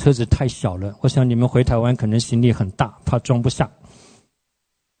我的车子太小了，我想你们回台湾可能行李很大，怕装不下。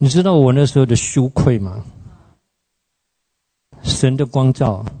你知道我那时候的羞愧吗？神的光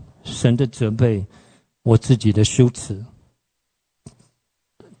照，神的责备，我自己的羞耻。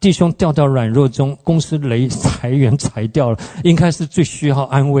弟兄掉到软弱中，公司裁员裁掉了，应该是最需要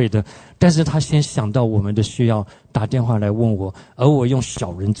安慰的，但是他先想到我们的需要，打电话来问我，而我用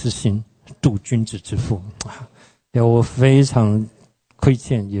小人之心度君子之腹。我非常亏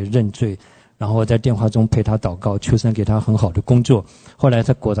欠也认罪，然后我在电话中陪他祷告，求神给他很好的工作。后来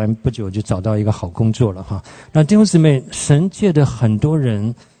他果然不久就找到一个好工作了哈。那弟兄姊妹，神界的很多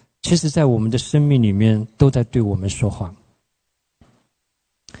人，其实在我们的生命里面都在对我们说话，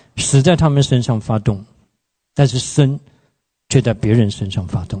死在他们身上发动，但是生却在别人身上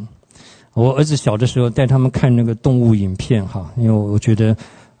发动。我儿子小的时候带他们看那个动物影片哈，因为我觉得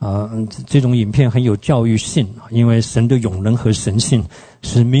这种影片很有教育性，因为神的永能和神性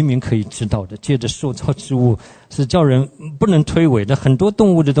是明明可以知道的，借着受造之物是叫人不能推诿的，很多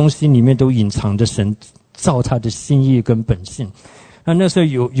动物的东西里面都隐藏着神造他的心意跟本性。那时候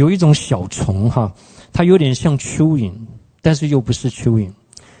有一种小虫哈，它有点像蚯蚓，但是又不是蚯蚓。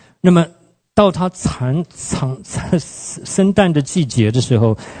那么到它生蛋的季节的时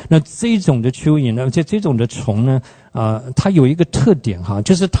候，那这种的蚯蚓呢，这种的虫呢，它有一个特点哈，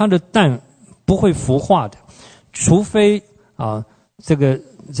就是它的蛋不会孵化的，除非这个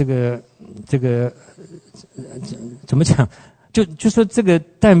怎么讲？就说这个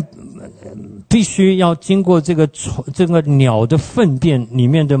蛋必须要经过这个鸟的粪便里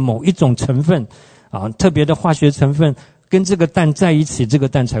面的某一种成分特别的化学成分跟这个蛋在一起，这个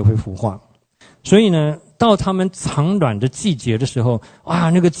蛋才会孵化。所以呢，到他们产卵的季节的时候，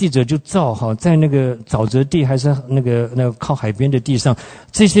那个记者就照在那个沼泽地还是那个靠海边的地上，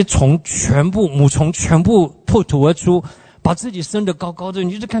这些母虫全部破土而出，把自己升得高高的，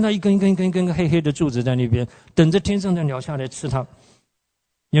你就看到一根黑黑的柱子在那边，等着天上的鸟下来吃它。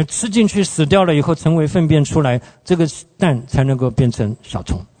你吃进去死掉了以后，成为粪便出来，这个蛋才能够变成小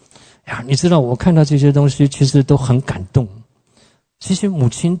虫。你知道我看到这些东西其实都很感动。这些母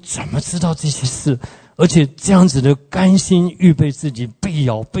亲怎么知道这些事，而且这样子的甘心预备自己被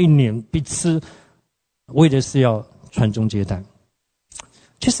咬被碾被吃，为的是要传宗接代。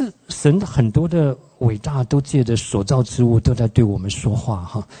其实神很多的伟大都借着所造之物都在对我们说话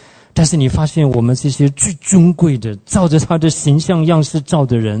哈。但是你发现我们这些最尊贵的照着他的形象样式造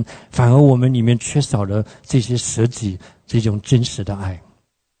的人，反而我们里面缺少了这些舍己，这种真实的爱。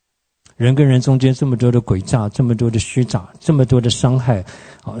人跟人中间这么多的诡诈，这么多的虚假，这么多的伤害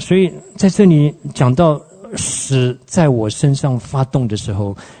所以在这里讲到死在我身上发动的时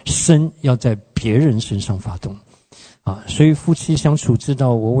候，生要在别人身上发动所以夫妻相处，知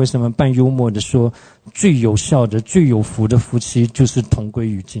道我为什么半幽默的说，最有效的最有福的夫妻就是同归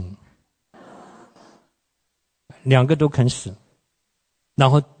于尽，两个都肯死，然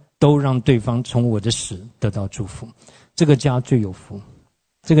后都让对方从我的死得到祝福。这个家最有福，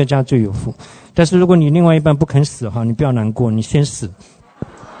这个家最有福。但是如果你另外一半不肯死哈，你不要难过，你先死。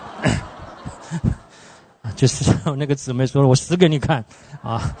就是那个姊妹说了，我死给你看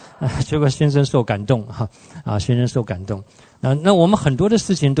啊！结果先生受感动哈啊，先生受感动。那我们很多的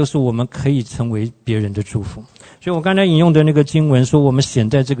事情都是我们可以成为别人的祝福。所以我刚才引用的那个经文说，我们显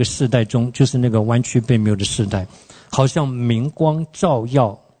在这个世代中，就是那个弯曲悖谬的世代，好像明光照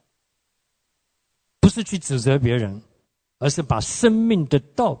耀，不是去指责别人，而是把生命的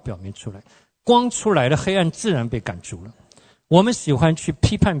道表明出来。光出来了，黑暗自然被赶逐了。我们喜欢去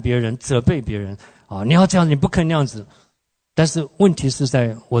批判别人、责备别人啊，你要这样，你不可以那样子。但是问题是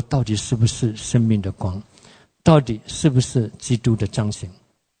在我到底是不是生命的光？到底是不是基督的彰显？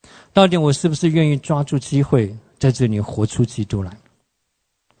到底我是不是愿意抓住机会，在这里活出基督来？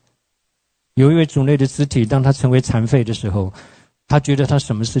有一位主内的肢体，当他成为残废的时候，他觉得他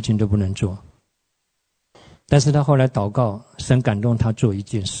什么事情都不能做。但是他后来祷告，神感动他做一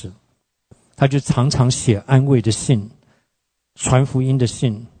件事，他就常常写安慰的信，传福音的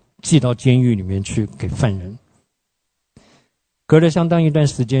信，寄到监狱里面去给犯人。隔了相当一段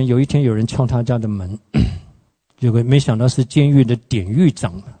时间，有一天有人敲他家的门，结果没想到是监狱的典狱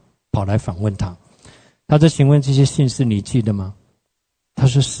长跑来访问他。他说：“请问这些信是你寄的吗？”他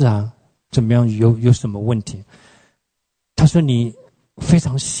说：“是啊，怎么样？有什么问题？”他说：“你非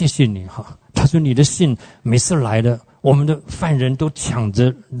常谢谢你哈。”他说：“你的信每次来的，我们的犯人都抢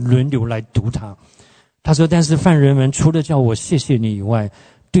着轮流来读它。”他说：“但是犯人们除了叫我谢谢你以外，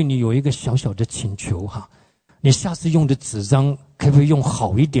对你有一个小小的请求哈，你下次用的纸张可不可以用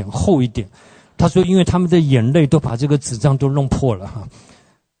好一点、厚一点？”他说：“因为他们的眼泪都把这个纸张都弄破了哈。”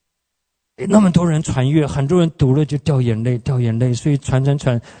那么多人传阅，很多人读了就掉眼泪，所以传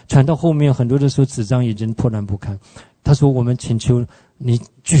到后面，很多的时候纸张已经破烂不堪。他说：“我们请求你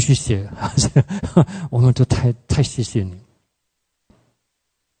继续写，我们都太谢谢你。”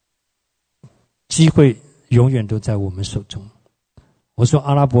机会永远都在我们手中。我说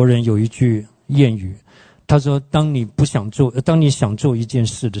阿拉伯人有一句谚语，他说：“当你想做一件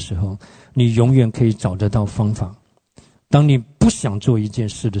事的时候，你永远可以找得到方法；当你不想做一件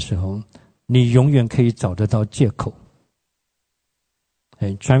事的时候，你永远可以找得到借口。”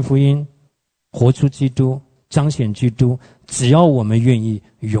传福音，活出基督，彰显基督，只要我们愿意，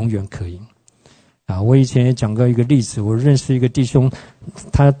永远可以。我以前也讲过一个例子，我认识一个弟兄，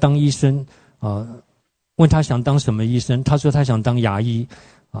他当医生问他想当什么医生，他说他想当牙医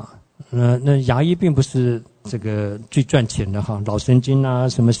那牙医并不是这个最赚钱的哈，脑神经啊，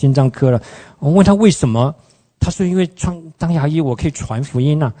什么心脏科了。我问他为什么，他说因为当牙医我可以传福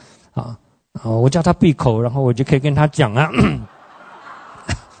音我叫他闭口，然后我就可以跟他讲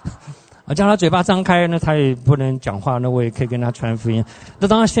我叫他嘴巴张开，那他也不能讲话，那我也可以跟他传福音。那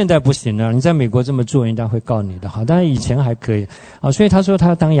当然现在不行了，你在美国这么做，人家会告你的哈。当然以前还可以所以他说他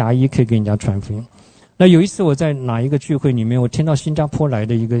要当牙医，可以给人家传福音。那有一次我在哪一个聚会里面，我听到新加坡来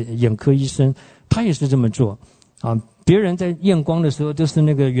的一个眼科医生，他也是这么做别人在验光的时候都是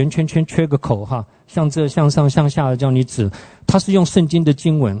那个圆圈圈缺个口向这向上向下的叫你指，他是用圣经的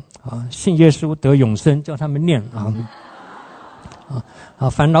经文信耶稣得永生，叫他们念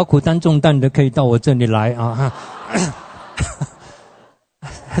凡劳苦担重担的可以到我这里来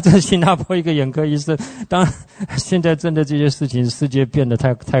这是新加坡一个眼科医生。当然现在真的这些事情世界变得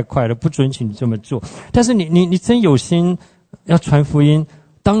太快了，不准许你这么做。但是你真有心要传福音，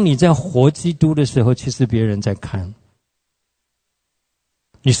当你在活基督的时候，其实别人在看，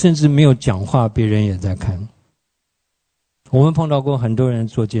你甚至没有讲话，别人也在看。我们碰到过很多人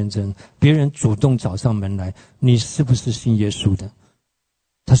做见证，别人主动找上门来，你是不是信耶稣的？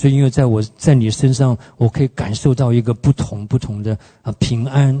他说因为在你身上我可以感受到一个不同的平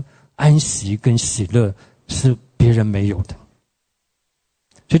安、安息跟喜乐，是别人没有的。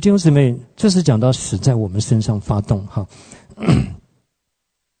所以弟兄姊妹，这是讲到死在我们身上发动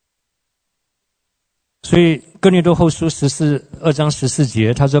所以哥林多后书2章14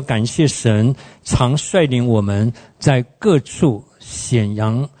节，他说感谢神常率领我们在各处显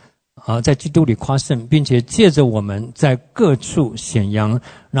扬在基督里夸胜，并且借着我们在各处显扬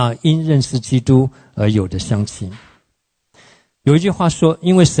那因认识基督而有的香气。有一句话说，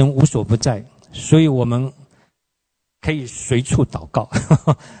因为神无所不在，所以我们可以随处祷告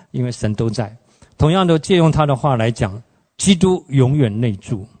因为神都在。同样的，借用他的话来讲，基督永远内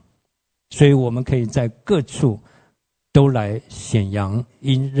住，所以我们可以在各处都来显扬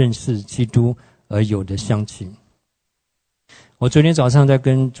因认识基督而有的香气。我昨天早上在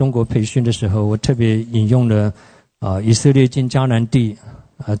跟中国培训的时候，我特别引用了以色列进迦南地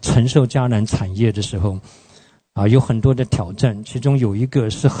承受迦南产业的时候，有很多的挑战，其中有一个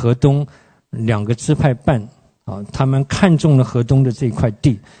是河东2个支派办他们看中了河东的这块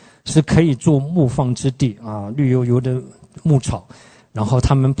地，是可以做牧放之地绿油油的牧草，然后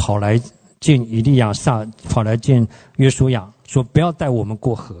他们跑来见以利亚撒，跑来见约书亚，说不要带我们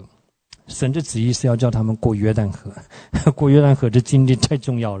过河。神的旨意是要叫他们过约旦河，过约旦河的经历太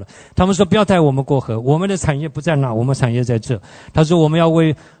重要了。他们说不要带我们过河，我们的产业不在那，我们产业在这。他说我们要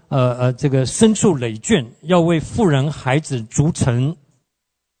为这个牲畜累圈，要为妇人孩子筑城。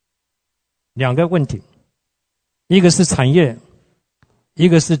2个问题，一个是产业，一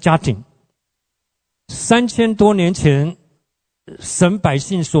个是家庭。3000多年前神百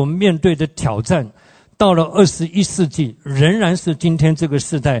姓所面对的挑战，到了21世纪仍然是今天这个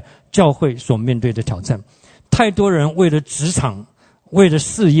时代教会所面对的挑战。太多人为了职场，为了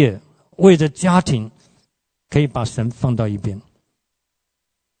事业，为了家庭，可以把神放到一边。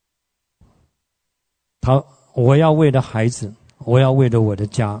我要为了孩子，我要为了我的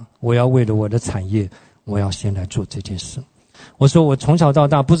家，我要为了我的产业，我要先来做这件事。我说我从小到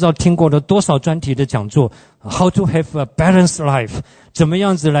大不知道听过了多少专题的讲座 How to have a balanced life， 怎么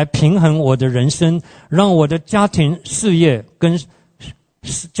样子来平衡我的人生，让我的家庭事业跟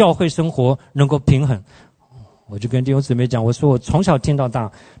教会生活能够平衡。我就跟弟兄姊妹讲，我说我从小听到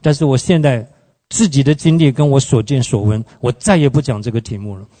大，但是我现在自己的经历跟我所见所闻，我再也不讲这个题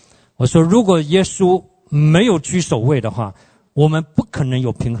目了。我说如果耶稣没有居首位的话，我们不可能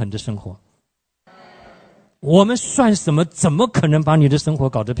有平衡的生活。我们算什么？怎么可能把你的生活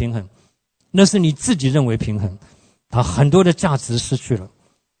搞得平衡？那是你自己认为平衡很多的价值失去了。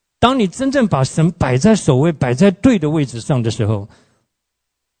当你真正把神摆在首位，摆在对的位置上的时候，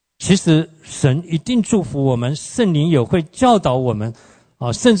其实神一定祝福我们，圣灵也会教导我们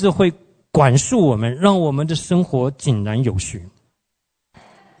甚至会管束我们，让我们的生活井然有序。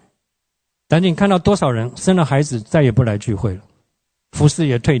但是你看到多少人生了孩子再也不来聚会了，服事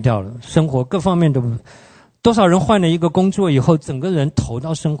也退掉了，生活各方面都多少人换了一个工作以后，整个人投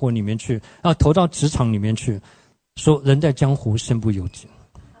到生活里面去投到职场里面去，说人在江湖身不由己。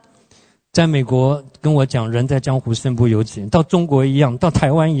在美国跟我讲人在江湖身不由己，到中国一样，到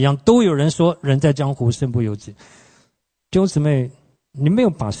台湾一样，都有人说人在江湖身不由己。弟兄姊妹，你没有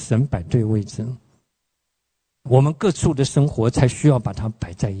把神摆对位置，我们各处的生活才需要把它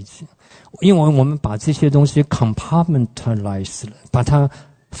摆在一起。因为我们把这些东西 compartmentalize 了，把它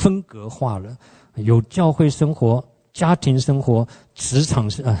分隔化了，有教会生活、家庭生活、职场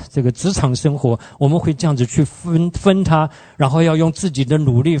生活，我们会这样子去分它，然后要用自己的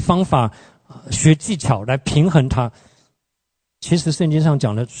努力方法学技巧来平衡它。其实圣经上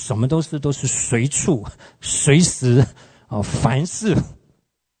讲的什么都是随处随时凡事，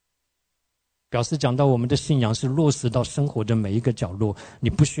表示讲到我们的信仰是落实到生活的每一个角落，你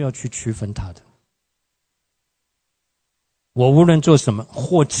不需要去区分它的。我无论做什么，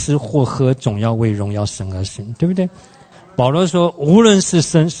或吃或喝，总要为荣耀神而行，对不对？保罗说无论是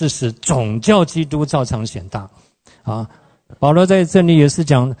生是死，总叫基督照常显大保罗在这里也是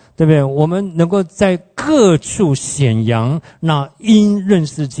讲，对不对？我们能够在各处显扬那因认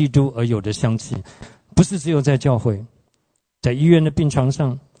识基督而有的香气，不是只有在教会，在医院的病床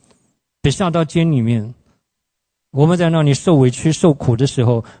上，被下到监里面，我们在那里受委屈受苦的时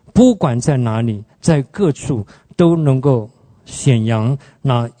候，不管在哪里，在各处都能够显扬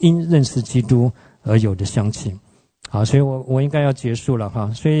那因认识基督而有的香气。好，所以我应该要结束了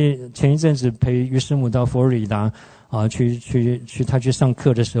所以前一阵子陪于师母到佛罗里达他去上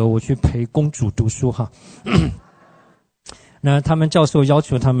课的时候，我去陪公主读书那他们教授要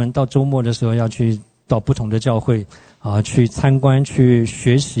求他们到周末的时候要去到不同的教会去参观，去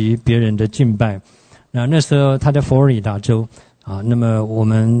学习别人的敬拜。那时候他在佛罗里达州那么我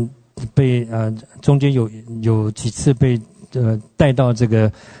们被中间有几次被带到这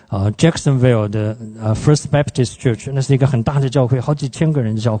个Jacksonville 的First Baptist Church， 那是一个很大的教会，好几千个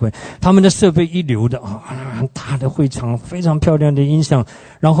人的教会，他们的设备一流的很大的会场，非常漂亮的音响，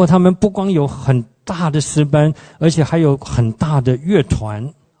然后他们不光有很大的诗班，而且还有很大的乐团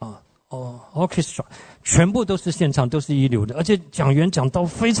orchestra， 全部都是现场，都是一流的，而且讲员讲道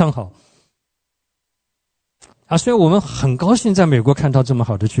非常好所以我们很高兴在美国看到这么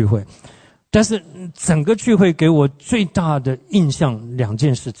好的聚会。但是整个聚会给我最大的印象2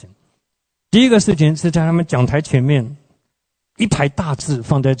件事情。第一个事情是在他们讲台前面一排大字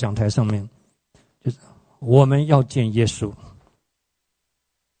放在讲台上面，就是我们要见耶稣，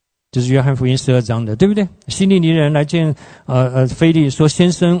这是约翰福音12章的，对不对？希利尼人来见腓力说，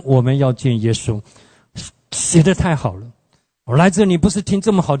先生我们要见耶稣，写得太好了。我来这里不是听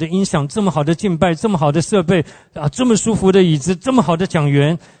这么好的音响，这么好的敬拜，这么好的设备这么舒服的椅子，这么好的讲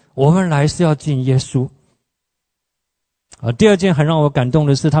员，我们来是要见耶稣。第二件很让我感动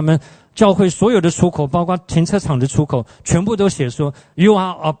的是，他们教会所有的出口，包括停车场的出口，全部都写说 You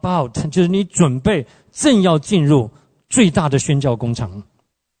are about， 就是你准备正要进入最大的宣教工厂。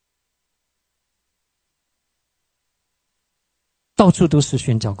到处都是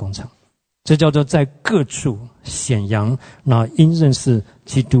宣教工厂，这叫做在各处显扬那因认识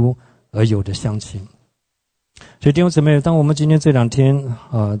基督而有的香气。所以弟兄姊妹，当我们今天这2天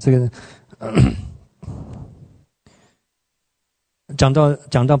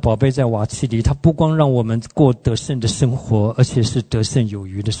讲到宝贝在瓦器里，它不光让我们过得胜的生活，而且是得胜有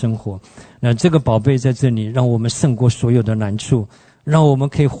余的生活。那这个宝贝在这里，让我们胜过所有的难处，让我们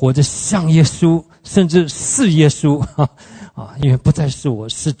可以活着像耶稣，甚至是耶稣因为不再是我，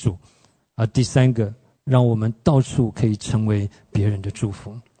是主。第3个，让我们到处可以成为别人的祝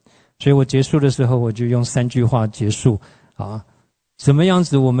福。所以我结束的时候，我就用3句话结束怎么样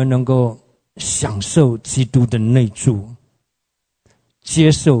子我们能够享受基督的内住，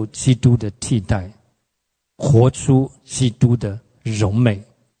接受基督的替代，活出基督的荣美。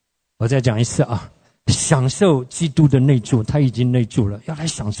我再讲一次享受基督的内住，他已经内住了，要来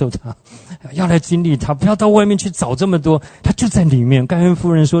享受他，要来经历他，不要到外面去找这么多，他就在里面。盖恩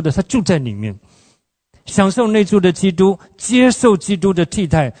夫人说的，他就在里面。享受内住的基督，接受基督的替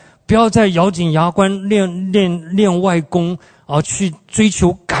代，不要再咬紧牙关练外功去追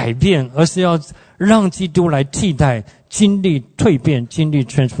求改变，而是要让基督来替代，经历蜕变，经历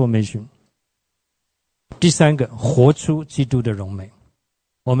transformation。第3个，活出基督的荣美。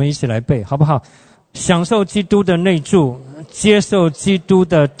我们一起来背好不好？享受基督的内住，接受基督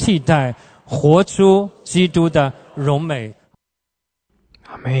的替代，活出基督的荣美。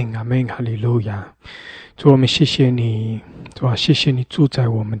阿们，阿们，哈利路亚！主，我们谢谢你，主啊，谢谢你住在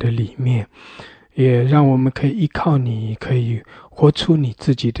我们的里面，也让我们可以依靠你，可以活出你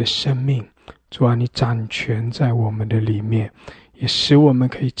自己的生命。主啊，你掌权在我们的里面，也使我们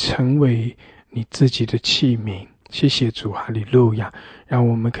可以成为你自己的器皿。谢谢主，哈利路亚！让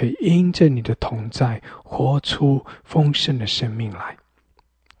我们可以因着你的同在，活出丰盛的生命来。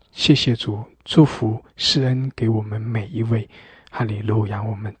谢谢主，祝福施恩给我们每一位。哈利路亚！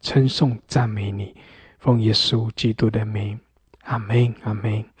我们称颂赞美你，奉耶稣基督的名，阿们，阿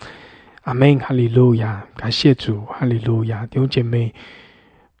们，阿们，哈利路亚！感谢主，哈利路亚！弟兄姐妹，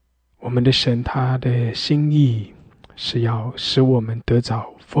我们的神他的心意是要使我们得着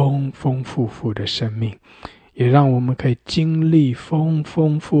丰丰富富的生命，也让我们可以经历丰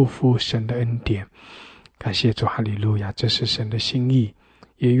丰富富神的恩典。感谢主，哈利路亚！这是神的心意，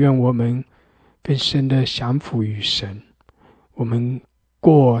也愿我们更深的降服于神，我们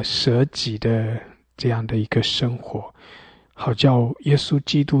过舍己的这样的一个生活，好叫耶稣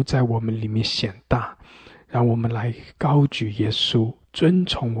基督在我们里面显大，让我们来高举耶稣，尊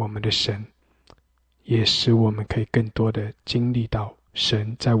崇我们的神，也使我们可以更多的经历到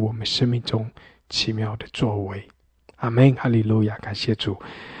神在我们生命中奇妙的作为。阿们，哈利路亚！感谢主，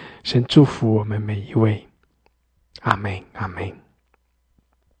神祝福我们每一位。阿们，阿们。